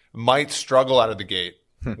perfectionists, might struggle out of the gate.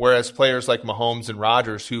 Whereas players like Mahomes and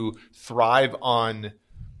Rodgers who thrive on...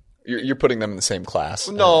 You're putting them in the same class.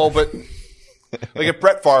 No, but like if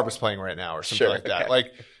Brett Favre was playing right now or something like that. Okay.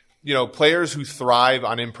 Like, players who thrive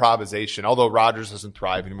on improvisation, although Rodgers doesn't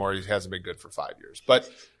thrive anymore. He hasn't been good for 5 years. But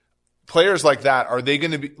players like that, are they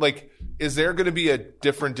going to be like, is there going to be a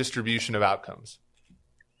different distribution of outcomes?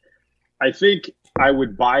 I think I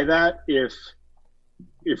would buy that if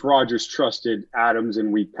Rodgers trusted Adams,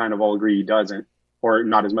 and we kind of all agree he doesn't, or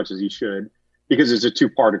not as much as he should, because there's a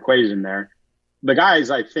two-part equation there. The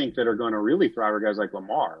guys I think that are going to really thrive are guys like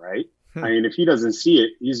Lamar, right? I mean, if he doesn't see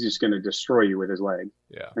it, he's just going to destroy you with his leg.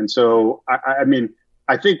 Yeah. And so, I mean,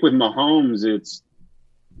 I think with Mahomes,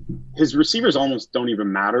 his receivers almost don't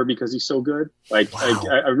even matter because he's so good. Like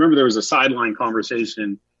I remember there was a sideline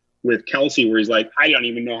conversation with Kelsey where he's like, I don't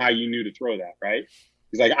even know how you knew to throw that, right?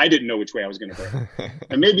 He's like, I didn't know which way I was going to throw it.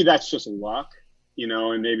 And maybe that's just luck,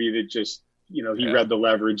 and maybe that just, he read the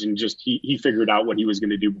leverage and just he figured out what he was going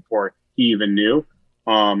to do before he even knew.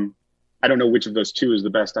 I don't know which of those two is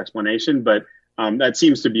the best explanation, but that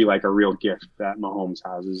seems to be like a real gift that Mahomes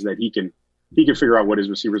has, is that he can figure out what his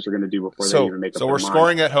receivers are going to do before they even make up their mind. So we're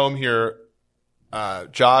scoring at home here.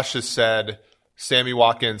 Josh has said Sammy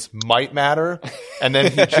Watkins might matter, and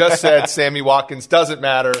then he just said Sammy Watkins doesn't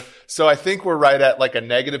matter. So I think we're right at like a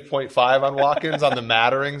negative 0.5 on Watkins on the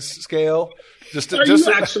mattering scale. Are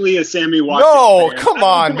you actually a Sammy Watkins No, fan? come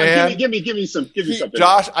on, man. Give me something.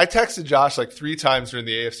 Josh, I texted Josh like 3 times during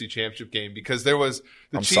the AFC Championship game because there was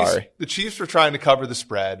the Chiefs were trying to cover the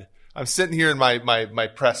spread. I'm sitting here in my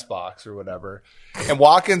press box or whatever, and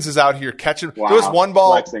Watkins is out here catching. Wow. There was one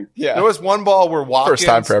ball. Flexing. Yeah. There was one ball where First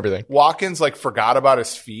time for everything. Watkins like forgot about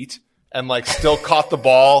his feet and like still caught the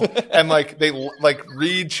ball, and like they like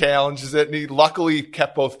Reed challenges it, and he luckily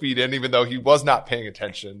kept both feet in even though he was not paying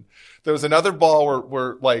attention. There was another ball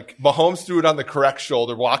where like Mahomes threw it on the correct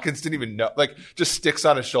shoulder. Watkins didn't even know, like just sticks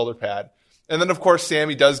on his shoulder pad. And then of course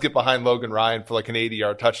Sammy does get behind Logan Ryan for like an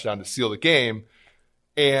 80-yard touchdown to seal the game.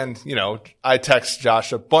 And, I text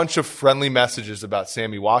Josh a bunch of friendly messages about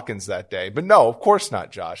Sammy Watkins that day. But no, of course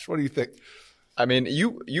not, Josh. What do you think? I mean,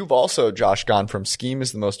 you've also, Josh, gone from scheme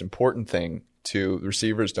is the most important thing to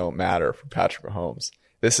receivers don't matter for Patrick Mahomes.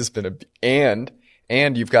 This has been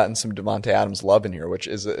and you've gotten some Devontae Adams love in here, which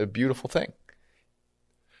is a beautiful thing.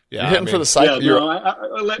 Yeah, you're hitting for the cycle.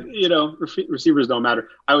 Receivers don't matter.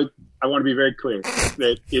 I want to be very clear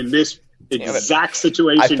that in this exact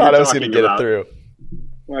situation, I thought I was going to get it through.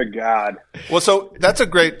 My God. Well, so that's a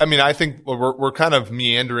great. I mean, I think we're kind of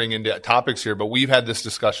meandering into topics here, but we've had this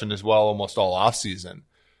discussion as well almost all offseason.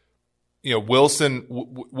 Wilson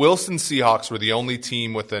Seahawks were the only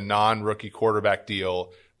team with a non-rookie quarterback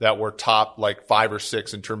deal that were top like 5 or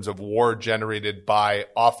 6 in terms of WAR generated by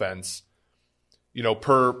offense,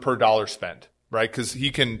 per dollar spent, right? Because he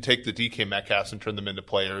can take the DK Metcalfs and turn them into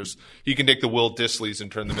players. He can take the Will Disleys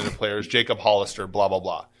and turn them into players, Jacob Hollister, blah, blah,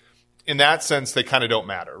 blah. In that sense, they kind of don't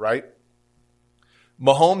matter, right?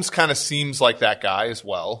 Mahomes kind of seems like that guy as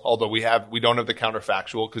well, although we don't have the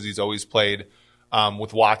counterfactual because he's always played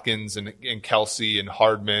with Watkins and Kelsey and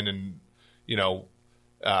Hardman and,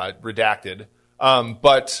 redacted.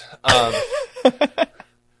 But that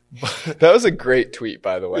was a great tweet,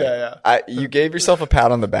 by the way. Yeah. You gave yourself a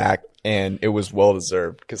pat on the back, and it was well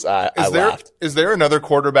deserved because I laughed. Is there another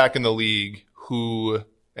quarterback in the league who,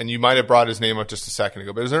 and you might have brought his name up just a second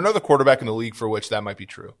ago, but is there another quarterback in the league for which that might be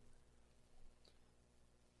true?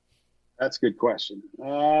 That's a good question.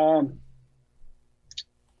 No,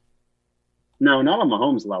 not on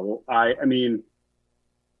Mahomes level. I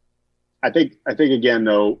think again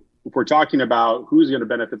though, if we're talking about who's going to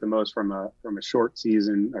benefit the most from a short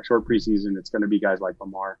season, a short preseason, it's going to be guys like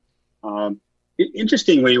Lamar.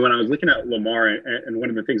 Interestingly, when I was looking at Lamar, and one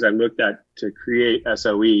of the things I looked at to create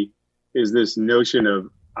SOE is this notion of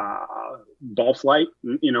ball flight,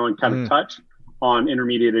 and kind of touch on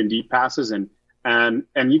intermediate and deep passes, and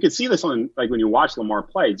you can see this on like when you watch Lamar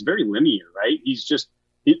play. It's very linear, right? He's just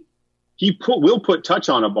will put touch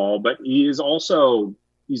on a ball, but he's also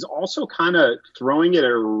kind of throwing it at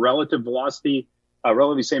a relative velocity,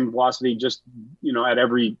 relatively same velocity, just at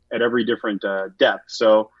every different depth.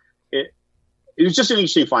 So it was just an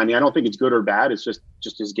interesting finding. I don't think it's good or bad. It's just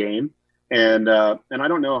his game, and I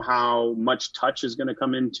don't know how much touch is going to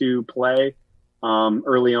come into play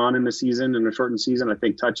early on in the season, in a shortened season. I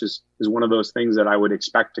think touch is one of those things that I would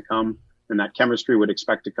expect to come, and that chemistry would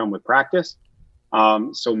expect to come with practice.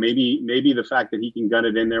 So maybe the fact that he can gun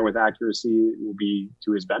it in there with accuracy will be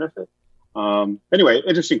to his benefit. Anyway,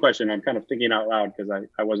 interesting question. I'm kind of thinking out loud because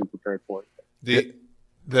I wasn't prepared for it.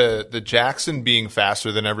 The Jackson being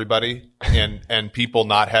faster than everybody and people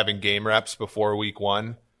not having game reps before week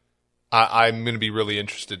 1, I'm going to be really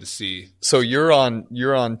interested to see. So you're on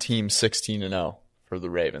team 16-0 for the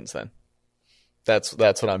Ravens then. That's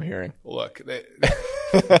what I'm hearing. Look,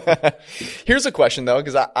 here's a question though,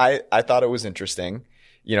 because I thought it was interesting.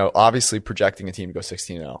 Obviously projecting a team to go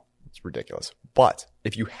 16-0, it's ridiculous. But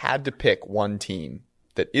if you had to pick one team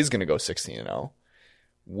that is going to go 16-0,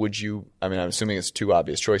 would you? I mean, I'm assuming it's two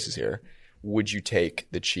obvious choices here. Would you take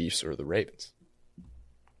the Chiefs or the Ravens?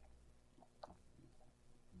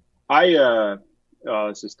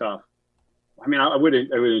 This is tough. I mean, I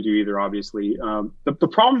wouldn't do either. Obviously, the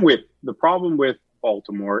problem with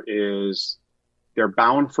Baltimore is they're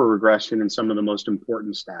bound for regression in some of the most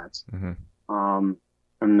important stats,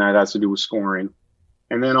 and that has to do with scoring.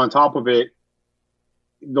 And then on top of it,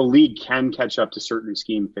 the league can catch up to certain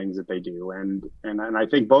scheme things that they do, and I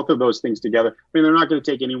think both of those things together. I mean, they're not going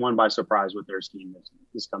to take anyone by surprise with their scheme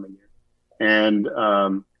this coming year, and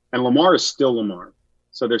Lamar is still Lamar,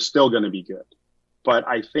 so they're still going to be good. But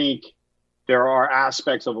I think there are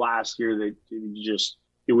aspects of last year that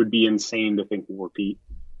it would be insane to think will repeat.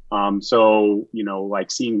 So,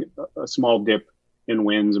 like seeing a small dip in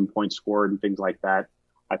wins and points scored and things like that,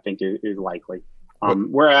 I think is likely.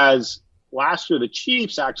 Whereas last year, the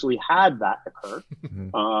Chiefs actually had that occur.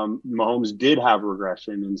 Mahomes did have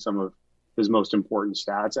regression in some of his most important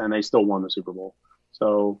stats, and they still won the Super Bowl.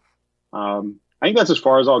 So, I think that's as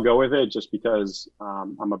far as I'll go with it, just because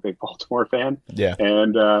I'm a big Baltimore fan. Yeah.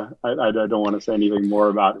 And I don't want to say anything more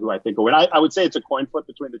about who I think will win. I would say it's a coin flip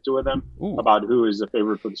between the two of them about who is the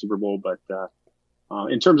favorite for the Super Bowl. But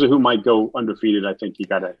in terms of who might go undefeated, I think you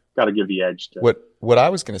gotta give the edge to. What I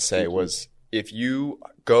was going to say was, if you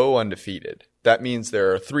go undefeated, that means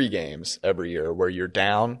there are 3 games every year where you're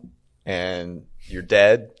down and you're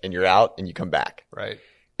dead and you're out and you come back. Right.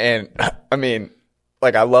 And I mean,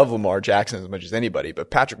 like, I love Lamar Jackson as much as anybody,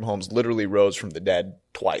 but Patrick Mahomes literally rose from the dead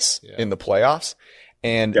twice in the playoffs.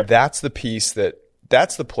 And that's the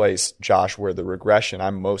place, Josh, where the regression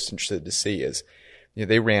I'm most interested to see is,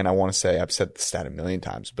 they ran, I want to say, I've said the stat a million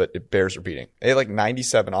times, but it bears repeating. They had like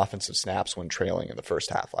 97 offensive snaps when trailing in the first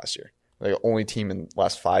half last year. They're the only team in the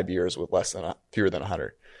last 5 years with fewer than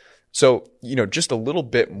 100. So, just a little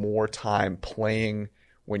bit more time playing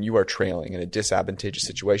when you are trailing in a disadvantageous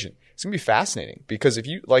situation, it's going to be fascinating, because if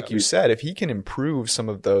you, like you said, if he can improve some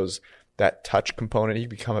of that touch component, he can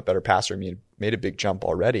become a better passer. I mean, made a big jump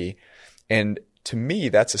already. And to me,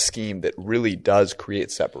 that's a scheme that really does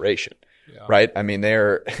create separation, right? I mean,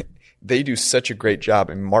 they do such a great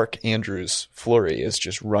job. And Mark Andrews' flurry is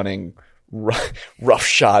just running rough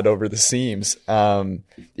shot over the seams.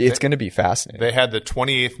 It's going to be fascinating. They had the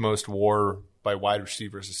 28th most WAR by wide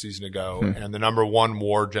receivers a season ago, and the number 1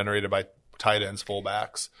 WAR generated by tight ends,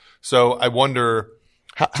 fullbacks. So I wonder,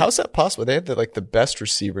 how's that possible? They had the best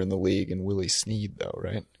receiver in the league in Willie Snead, though,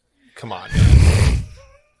 right? Come on.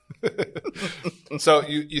 So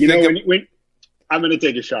you think when I'm going to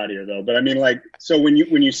take a shot here, though, but I mean, so when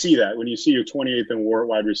you see that, when you see your 28th and WAR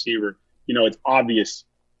wide receiver, it's obvious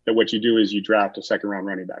that what you do is you draft a second-round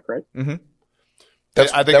running back, right? Mm-hmm.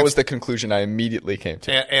 That was the conclusion I immediately came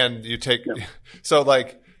to. And you take – so,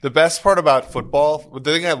 the best part about football,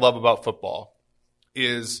 the thing I love about football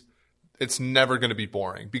is it's never going to be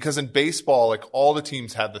boring. Because in baseball, all the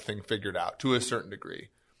teams have the thing figured out to a certain degree.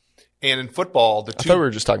 And in football, I thought we were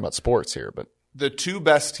just talking about sports here, but the 2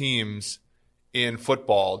 best teams in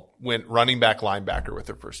football went running back, linebacker with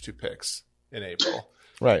their first 2 picks in April.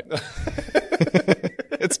 Right.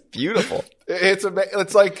 It's beautiful.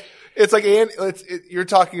 You're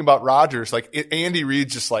talking about Rodgers. Andy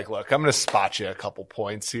Reid's just look, I'm going to spot you a couple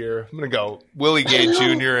points here. I'm going to go Willie Gay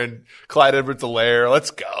Jr. and Clyde Edwards-Helaire.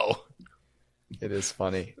 Let's go. It is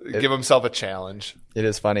funny. Give himself a challenge. It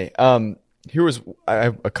is funny. I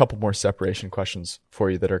have a couple more separation questions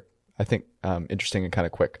for you that are, I think, interesting and kind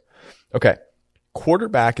of quick. Okay.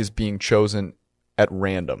 Quarterback is being chosen at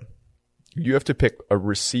random. You have to pick a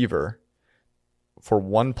receiver for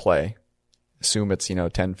one play. Assume it's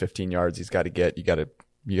 10, 15 yards he's got to get. You got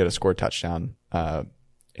to score a touchdown,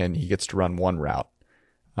 and he gets to run one route.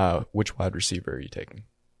 Which wide receiver are you taking?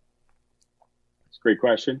 It's a great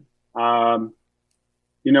question.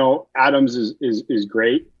 Adams is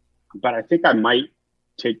great, but I think I might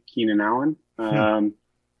take Keenan Allen.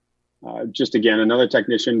 Just again, another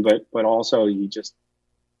technician, but also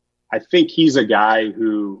I think he's a guy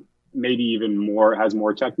who maybe even has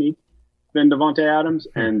more technique than Devontae Adams,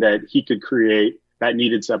 and that he could create that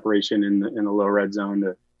needed separation in the low red zone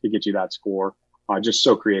to get you that score, just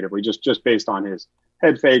so creatively, just based on his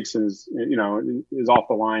head fakes and his, his off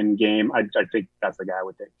the line game. I think that's the guy I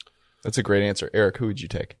would take. That's a great answer. Eric, who would you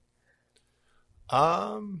take?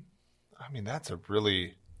 That's a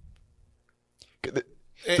really.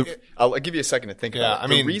 I'll give you a second to think about it.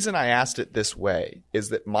 The mean, reason I asked it this way is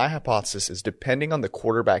that my hypothesis is depending on the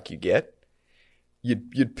quarterback you get,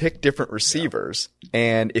 you'd pick different receivers,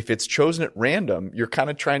 and if it's chosen at random, you're kind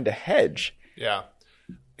of trying to hedge. Yeah.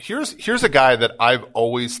 Here's a guy that I've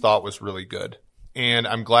always thought was really good, and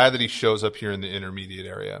I'm glad that he shows up here in the intermediate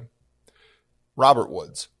area. Robert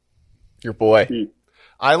Woods. Your boy.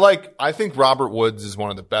 I think Robert Woods is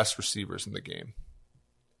one of the best receivers in the game.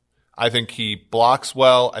 I think he blocks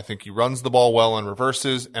well. I think he runs the ball well on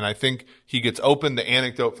reverses, and I think he gets open. The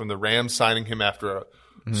anecdote from the Rams signing him after a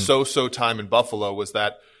so-so time in Buffalo was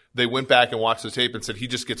that they went back and watched the tape and said he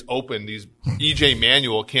just gets open. These EJ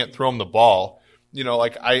Manuel can't throw him the ball.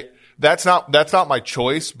 That's not my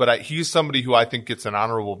choice, but he's somebody who I think gets an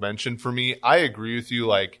honorable mention for me. I agree with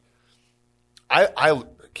you.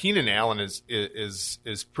 Keenan Allen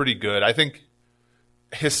is pretty good. I think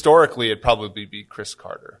historically it'd probably be Chris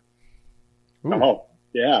Carter. Ooh. Oh,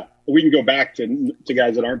 yeah. We can go back to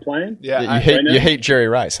guys that aren't playing. Yeah, you hate Jerry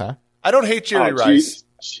Rice, huh? I don't hate Jerry Rice.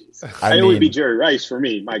 It would be Jerry Rice for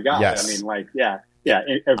me. My God. Yes.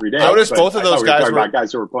 Every day. Notice both of those guys were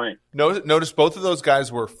guys who were playing. Notice both of those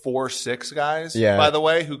guys were 4'6" guys, by the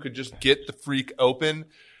way, who could just get the freak open.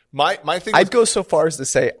 My thing. I'd go so far as to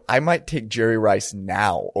say I might take Jerry Rice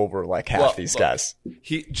now over half these guys.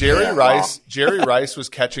 Jerry Rice was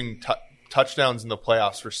catching touchdowns in the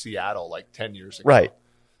playoffs for Seattle 10 years ago. Right.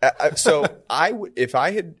 So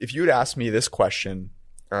if you had asked me this question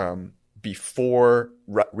before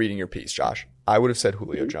reading your piece, Josh, I would have said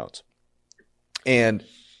Julio Jones. And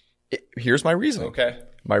here's my reasoning. Okay.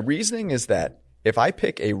 My reasoning is that if I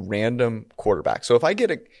pick a random quarterback, so if I get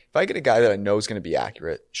a guy that I know is going to be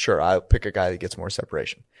accurate, sure, I'll pick a guy that gets more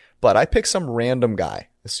separation. But I pick some random guy,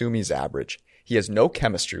 assume he's average. He has no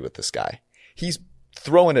chemistry with this guy. He's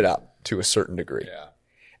throwing it up to a certain degree. Yeah.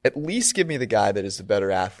 At least give me the guy that is a better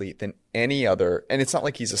athlete than any other. And it's not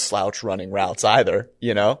like he's a slouch running routes either,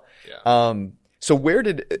 Yeah. So where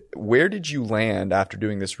did you land after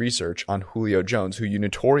doing this research on Julio Jones, who you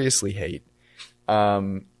notoriously hate,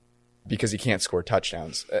 because he can't score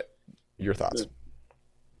touchdowns? Your thoughts?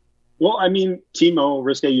 Well, Timo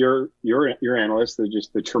Riske, your analyst,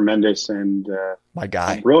 just the tremendous and my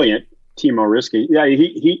guy, brilliant Timo Riske. Yeah,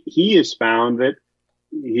 he has found that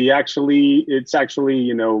it's actually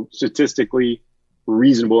statistically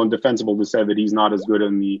reasonable and defensible to say that he's not as good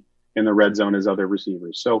in the red zone as other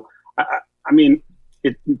receivers. So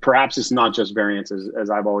perhaps it's not just variance as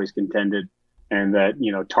I've always contended, and that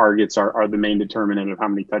targets are the main determinant of how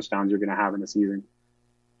many touchdowns you're going to have in a season.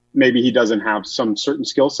 Maybe he doesn't have some certain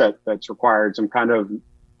skill set that's required, some kind of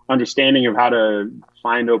understanding of how to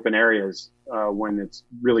find open areas when it's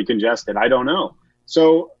really congested. I don't know.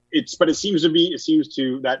 So it seems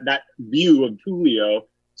to that view of Julio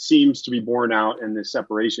seems to be borne out in the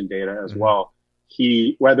separation data as well.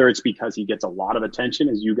 Whether it's because he gets a lot of attention,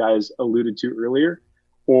 as you guys alluded to earlier,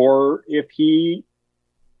 or if he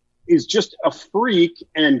is just a freak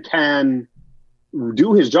and can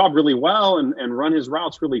do his job really well and run his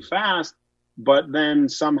routes really fast, but then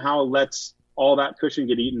somehow lets all that cushion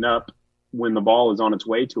get eaten up when the ball is on its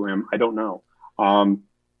way to him. I don't know.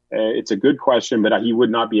 It's a good question, but he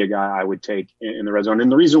would not be a guy I would take in the red zone.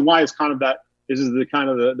 And the reason why is kind of that this is the kind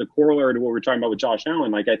of the corollary to what we're talking about with Josh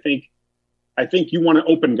Allen. I think you want an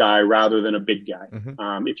open guy rather than a big guy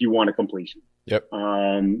if you want a completion. Yep.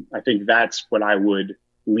 I think that's what I would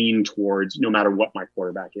lean towards, no matter what my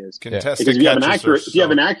quarterback is. Contested because if you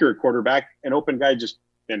have an accurate quarterback, an open guy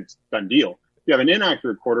then it's done deal. If you have an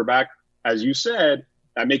inaccurate quarterback, as you said,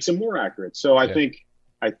 that makes him more accurate. So I think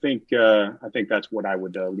that's what I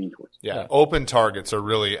would lean towards. Yeah, open targets are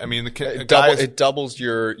really. It doubles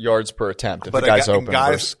your yards per attempt if the guy's open.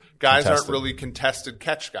 Guys aren't really contested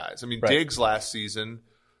catch guys. Diggs last season,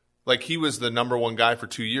 he was the number one guy for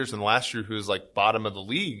 2 years, and last year he was bottom of the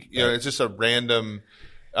league. It's just a random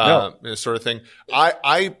sort of thing.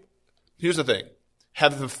 Here's the thing.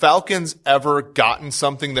 Have the Falcons ever gotten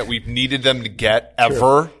something that we've needed them to get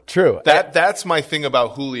ever? True. That's my thing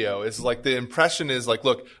about Julio is the impression is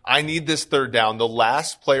look, I need this third down. The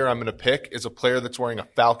last player I'm going to pick is a player that's wearing a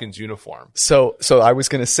Falcons uniform. So I was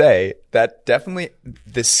going to say that definitely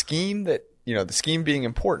the scheme the scheme being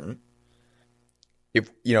important.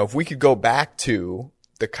 If we could go back to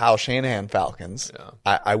the Kyle Shanahan Falcons,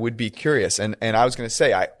 I would be curious. And I was going to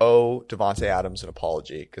say I owe Davante Adams an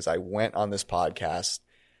apology because I went on this podcast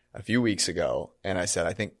a few weeks ago and I said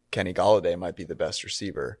I think Kenny Golladay might be the best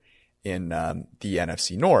receiver in the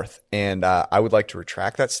NFC North. And I would like to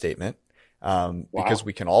retract that statement because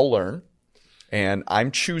we can all learn. And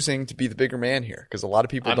I'm choosing to be the bigger man here because a lot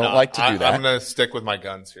of people don't like to do that. I'm going to stick with my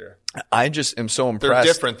guns here. I just am so impressed.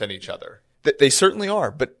 They're different than each other. They certainly are,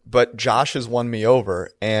 but Josh has won me over,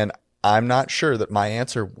 and I'm not sure that my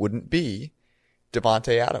answer wouldn't be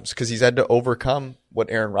Davante Adams because he's had to overcome what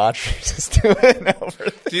Aaron Rodgers is doing over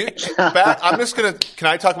there. Can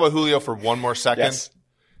I talk about Julio for one more second? Yes.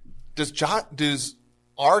 Does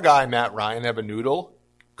our guy Matt Ryan have a noodle?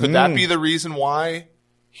 Could that be the reason why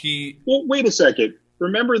he? Well, wait a second.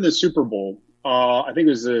 Remember in the Super Bowl? I think it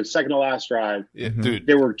was the second to last drive. Yeah, dude,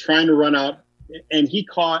 they were trying to run out, and he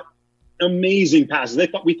caught amazing passes.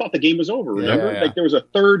 We thought the game was over. Remember, like there was a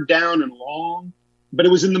third down and long, but it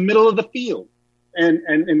was in the middle of the field,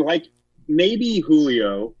 and like maybe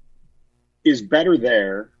Julio is better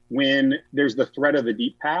there when there's the threat of the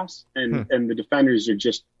deep pass, and the defenders are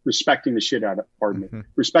just respecting the shit out of.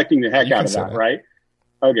 Respecting the heck out of that, right?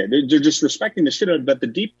 Okay, they're just respecting the shit out of the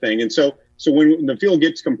deep thing, and so when the field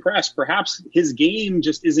gets compressed, perhaps his game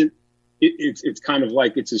just isn't. It's kind of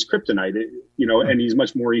like it's his kryptonite, and he's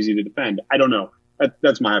much more easy to defend. I don't know.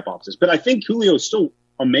 That's my hypothesis. But I think Julio is still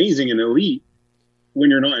amazing and elite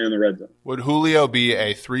when you're not in the red zone. Would Julio be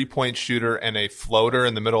a 3-point shooter and a floater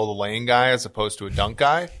in the middle of the lane guy as opposed to a dunk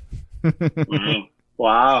guy?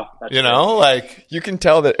 Wow. Like you can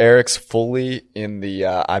tell that Eric's fully in the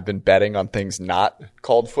I've been betting on things not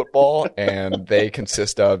called football, and they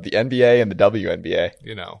consist of the NBA and the WNBA.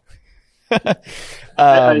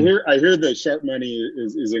 I hear the sharp money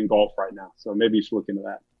is in golf right now, so maybe you should look into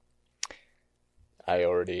that. I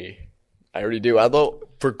already do. Although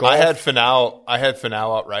for golf, I had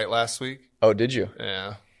Finau outright last week. Oh, did you?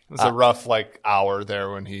 Yeah, it was a rough hour there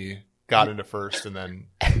when he got into first, and then.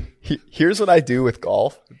 Here's what I do with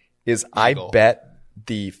golf: is I bet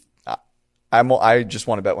I just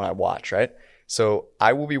want to bet when I watch, right? So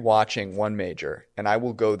I will be watching one major, and I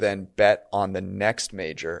will go then bet on the next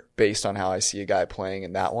major based on how I see a guy playing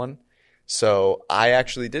in that one. So I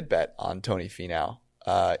actually did bet on Tony Finau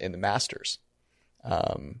in the Masters.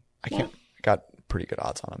 I got pretty good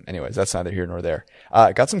odds on him. Anyways, that's neither here nor there.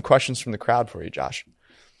 I got some questions from the crowd for you, Josh.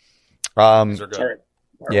 These are good.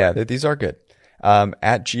 Yeah, these are good.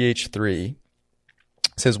 At GH3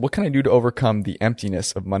 says, what can I do to overcome the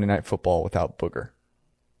emptiness of Monday Night Football without Booger?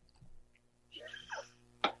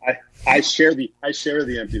 I share the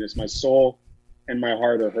emptiness. My soul and my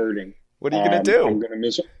heart are hurting. What are you gonna do? I'm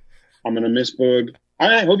gonna miss Boog.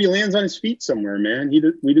 I hope he lands on his feet somewhere, man.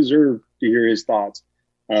 We deserve to hear his thoughts.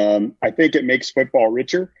 I think it makes football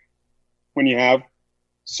richer when you have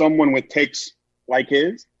someone with takes like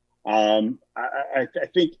his. I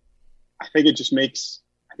think it just makes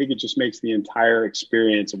the entire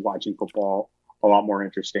experience of watching football a lot more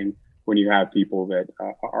interesting when you have people that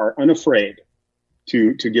are unafraid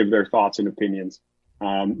to give their thoughts and opinions,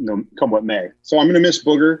 come what may. So I'm going to miss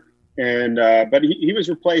Booger, but he was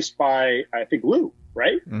replaced by, I think, Lou,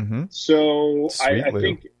 right? Mm-hmm. So I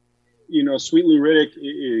think, Sweet Lou Riddick,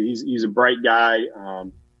 he's a bright guy.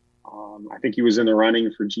 I think he was in the running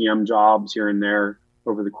for GM jobs here and there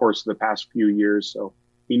over the course of the past few years. So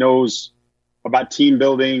he knows about team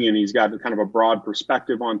building, and he's got kind of a broad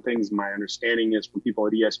perspective on things. My understanding is from people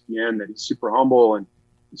at ESPN that he's super humble and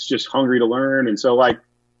it's just hungry to learn. And so I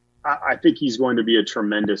think he's going to be a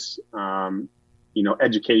tremendous,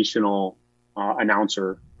 educational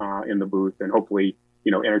announcer in the booth, and hopefully,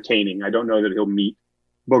 entertaining. I don't know that he'll meet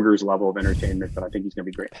Booger's level of entertainment, but I think he's going to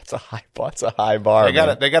be great. That's a high bar.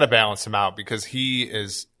 They got to balance him out because he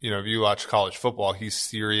is, if you watch college football, he's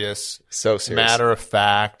serious, so serious, matter of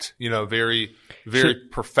fact, very, very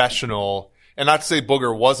professional. And not to say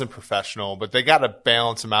Booger wasn't professional, but they got to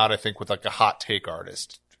balance him out, I think, with a hot take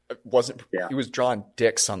artist. He was drawing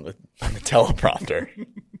dicks on the teleprompter.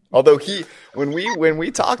 Although when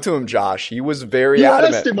we talked to him, Josh, he was very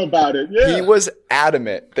adamant. You asked him about it. Yeah. He was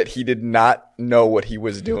adamant that he did not know what he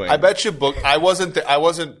was doing. I bet you, I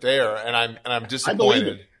wasn't there, and I'm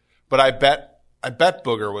disappointed. But I bet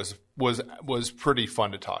Booger was pretty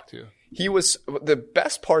fun to talk to. He was the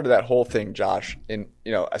best part of that whole thing, Josh.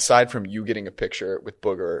 Aside from you getting a picture with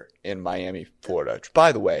Booger in Miami, Florida. Which,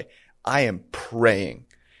 by the way, I am praying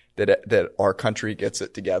that our country gets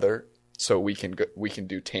it together so we can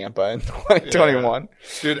do Tampa in 2021. Yeah.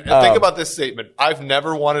 Dude, and think about this statement. I've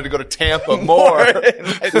never wanted to go to Tampa more.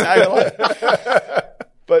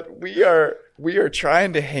 But we are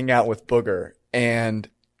trying to hang out with Booger And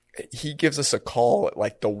he gives us a call at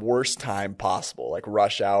like the worst time possible, like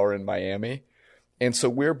rush hour in Miami. And so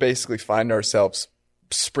we're basically finding ourselves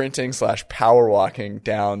sprinting / power walking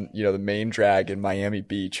down, the main drag in Miami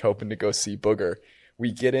Beach, hoping to go see Booger.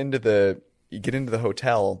 We get into the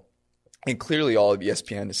hotel, and clearly all of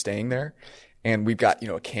ESPN is staying there. And we've got,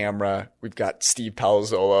 a camera. We've got Steve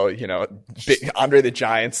Palazzolo, big Andre the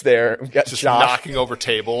Giant's there. We've got just Josh knocking over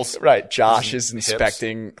tables. Right. Josh is hips.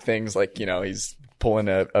 inspecting things like, he's pulling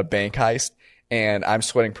a bank heist. And I'm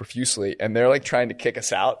sweating profusely. And they're like trying to kick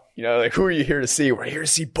us out. Like, who are you here to see? We're here to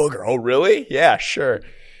see Booger. Oh, really? Yeah, sure.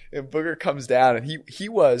 And Booger comes down, and he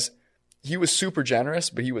was super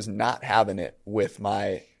generous, but he was not having it with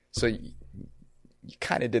my. So you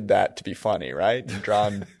kind of did that to be funny, right?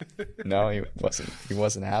 No, he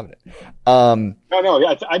wasn't having it. No,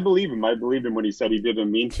 yeah, I believe him. I believed him when he said he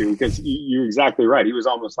didn't mean to, because you're exactly right. He was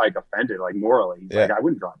almost like offended, like morally. He's like, I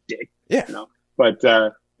wouldn't draw a dick. Yeah. But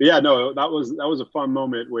yeah, no, that was a fun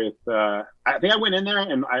moment with, I think I went in there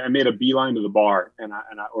and I made a beeline to the bar, and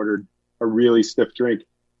I ordered a really stiff drink,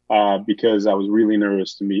 because I was really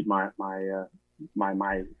nervous to meet my I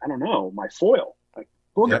don't know, my foil, like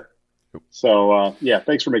Booger. Yep. So,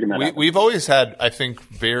 thanks for making that happen. We've always had, I think,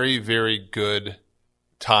 very, very good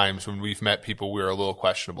times when we've met people we were a little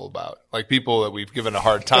questionable about, like people that we've given a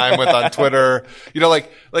hard time with on Twitter.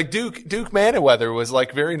 Like Duke Manyweather was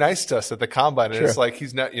like very nice to us at the combine, and sure. It's like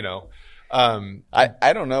he's not,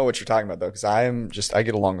 I don't know what you're talking about though, because I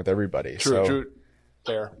get along with everybody. True.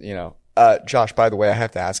 Fair. Josh, by the way, I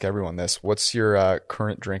have to ask everyone this: what's your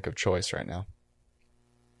current drink of choice right now?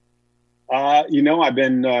 I've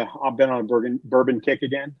been on a bourbon kick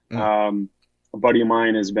again. A buddy of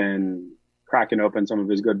mine has been cracking open some of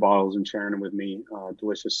his good bottles and sharing them with me.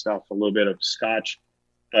 Delicious stuff. A little bit of scotch,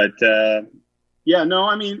 but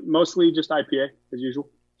mostly just IPA as usual.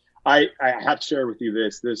 I have to share with you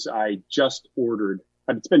this I just ordered.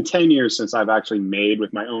 It's been 10 years since I've actually made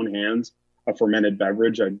with my own hands a fermented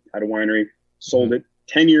beverage. I had a winery, sold it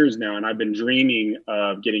 10 years now, and I've been dreaming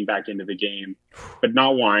of getting back into the game, but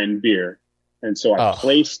not wine, beer. And so I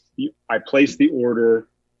placed the order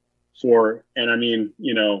for, and I mean,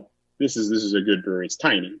 this is a good brewery. It's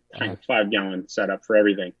tiny 5-gallon setup for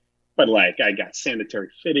everything. But like, I got sanitary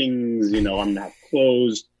fittings, I'm not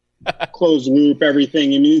closed loop,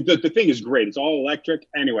 everything. I mean, the thing is great. It's all electric.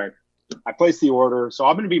 Anyway, I placed the order. So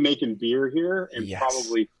I'm going to be making beer here in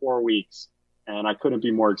probably 4 weeks. And I couldn't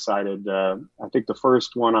be more excited. I think the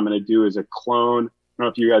first one I'm going to do is a clone. I don't know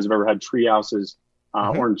if you guys have ever had Treehouse's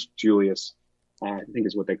Orange Julius. I think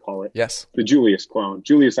is what they call it. Yes. The Julius clone,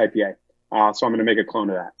 Julius IPA. So I'm going to make a clone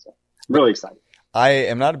of that. So I'm really excited. I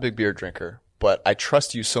am not a big beer drinker, but I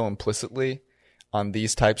trust you so implicitly on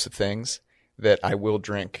these types of things that I will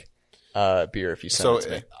drink beer if you send it to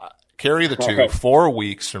me. Carry the two. 4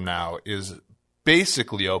 weeks from now is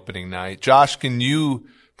basically opening night. Josh, can you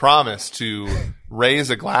promise to raise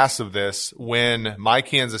a glass of this when my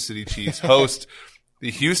Kansas City Chiefs host the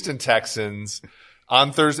Houston Texans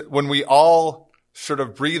on Thursday, when we all sort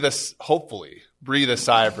of breathe a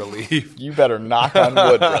sigh of relief? You better knock on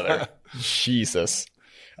wood, brother. Jesus.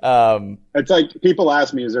 It's like people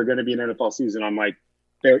ask me, is there going to be an NFL season? I'm like,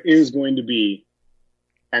 there is going to be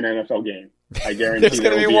an NFL game. I guarantee there's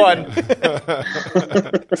going to be one.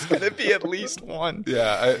 There's going to be at least one.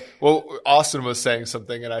 Yeah. Austin was saying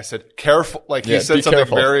something, and I said, careful. Like he said something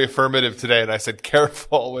very affirmative today, and I said,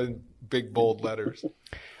 careful, in big, bold letters.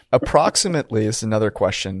 Approximately, this is another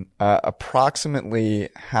question. Approximately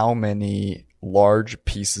how many large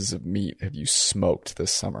pieces of meat have you smoked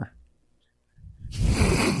this summer?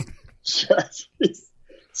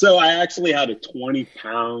 So I actually had a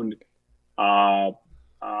 20-pound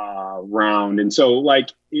round, and so like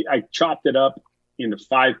I chopped it up into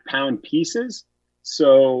 5-pound pieces.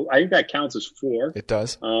 So I think that counts as 4. It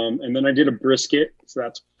does. And then I did a brisket, so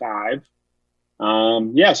that's 5.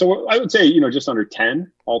 So I would say, just under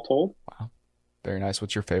 10 all told. Wow. Very nice.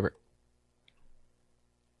 What's your favorite?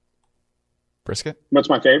 Brisket? What's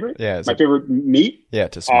my favorite? Yeah. My favorite meat? Yeah,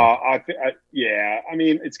 to smoke. I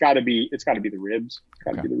mean, it's gotta be the ribs. It's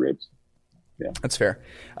gotta be the ribs. Yeah. That's fair.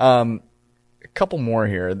 A couple more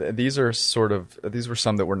here. These were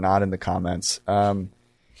some that were not in the comments.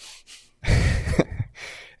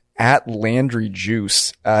 At Landry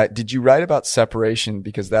Juice, did you write about separation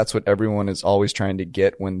because that's what everyone is always trying to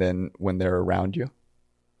get when they're around you?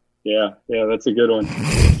 Yeah, that's a good one.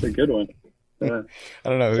 That's a good one. Yeah. I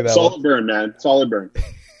don't know who that Solid burn, man. Solid burn.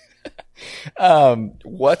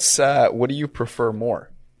 What do you prefer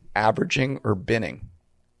more, averaging or binning?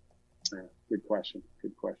 Yeah, good question.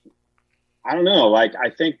 I don't know. Like,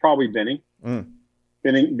 I think probably binning.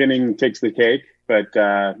 binning takes the cake, but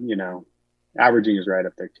averaging is right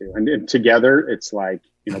up there too. And together, it's like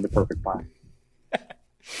the perfect pie.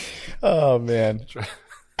 Oh man,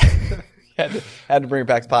 had to bring it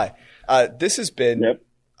back to pie. This has been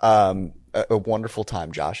a wonderful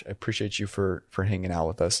time, Josh. I appreciate you for hanging out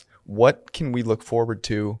with us. What can we look forward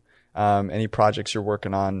to? Any projects you're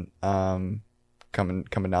working on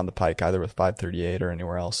coming down the pike, either with 538 or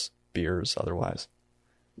anywhere else, beers, otherwise?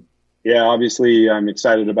 Yeah, obviously I'm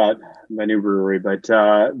excited about my new brewery, but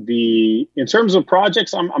in terms of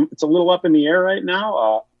projects, it's a little up in the air right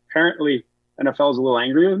now. Apparently NFL is a little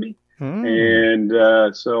angry with me. And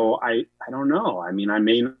so I don't know. I mean, I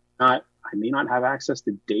may not have access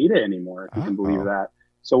to data anymore, if you can believe that.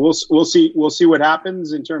 So we'll see what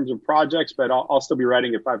happens in terms of projects, but I'll still be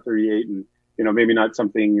writing at 538, and maybe not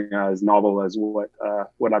something as novel as what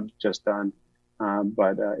I've just done.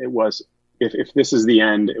 But it was, if this is the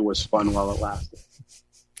end, it was fun while it lasted.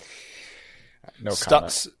 No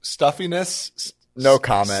comment. Stuffiness. No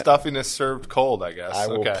comment. Stuffiness served cold, I guess. I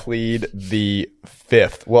will plead the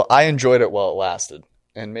fifth. Well, I enjoyed it while it lasted,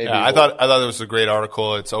 and maybe I thought it was a great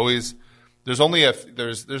article. It's always there's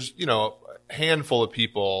a handful of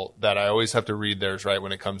people that I always have to read theirs right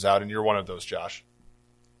when it comes out, and you're one of those, Josh.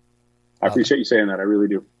 I appreciate you saying that. I really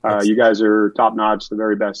do. You guys are top notch, the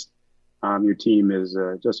very best. Your team is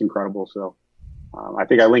just incredible. So I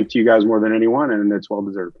think I linked to you guys more than anyone, and it's well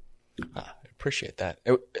deserved. Appreciate that.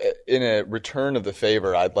 In a return of the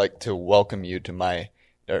favor, I'd like to welcome you to my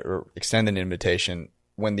or extend an invitation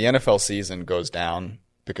when the NFL season goes down,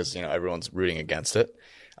 because everyone's rooting against it.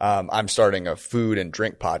 I'm starting a food and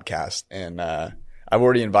drink podcast, and I've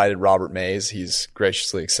already invited Robert Mays. He's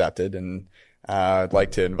graciously accepted, and I'd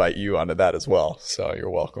like to invite you onto that as well. So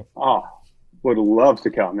you're welcome. Oh, would love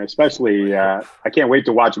to come. Especially, I can't wait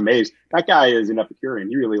to watch Mays. That guy is an Epicurean.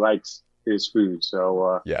 He really likes his food,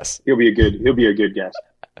 so yes, he'll be a good guest.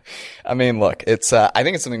 I mean, look, it's I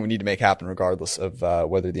think it's something we need to make happen regardless of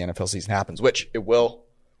whether the NFL season happens, which it will.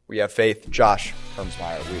 We have faith. Josh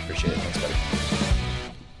Hermsmeyer, we appreciate it. Thanks, buddy.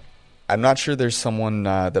 I'm not sure there's someone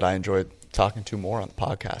that I enjoyed talking to more on the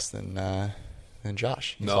podcast than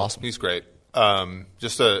Josh. He's awesome. He's great.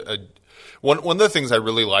 Just one of the things I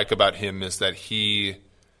really like about him is that he's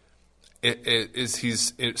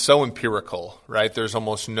so empirical, right? There's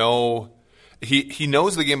almost no he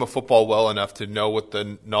knows the game of football well enough to know what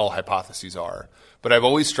the null hypotheses are. But I've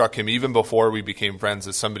always struck him, even before we became friends,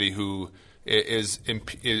 as somebody who lets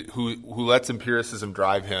empiricism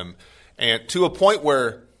drive him, and to a point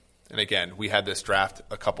where, and again, we had this draft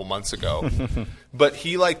a couple months ago, but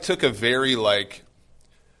he took a very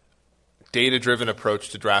data-driven approach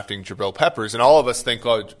to drafting Jabril Peppers, and all of us think,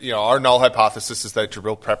 our null hypothesis is that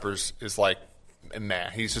Jabril Peppers is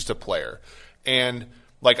he's just a player, and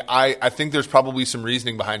I think there's probably some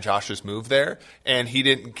reasoning behind Josh's move there, and he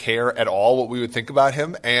didn't care at all what we would think about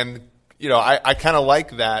him, and I kind of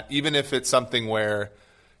like that, even if it's something where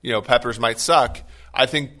Peppers might suck. I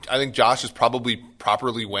think Josh is probably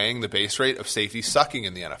properly weighing the base rate of safety sucking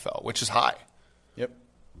in the NFL, which is high. Yep.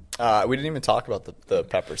 We didn't even talk about the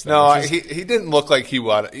Peppers thing. No, he didn't look like he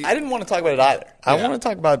would. I didn't want to talk about it either. I want to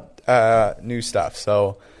talk about new stuff.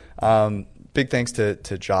 So big thanks to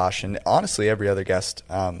Josh, and honestly every other guest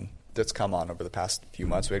that's come on over the past few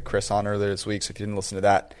months. We had Chris on earlier this week, so if you didn't listen to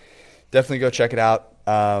that, definitely go check it out.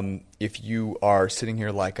 If you are sitting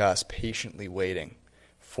here like us, patiently waiting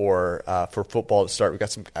for football to start,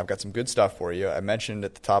 I've got some good stuff for you. I mentioned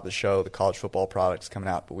at the top of the show the college football products coming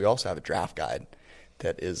out, but we also have a draft guide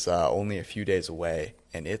that is only a few days away,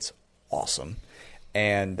 and it's awesome.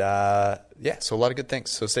 And so a lot of good things.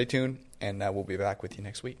 So stay tuned, and we'll be back with you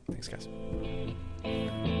next week. Thanks, guys.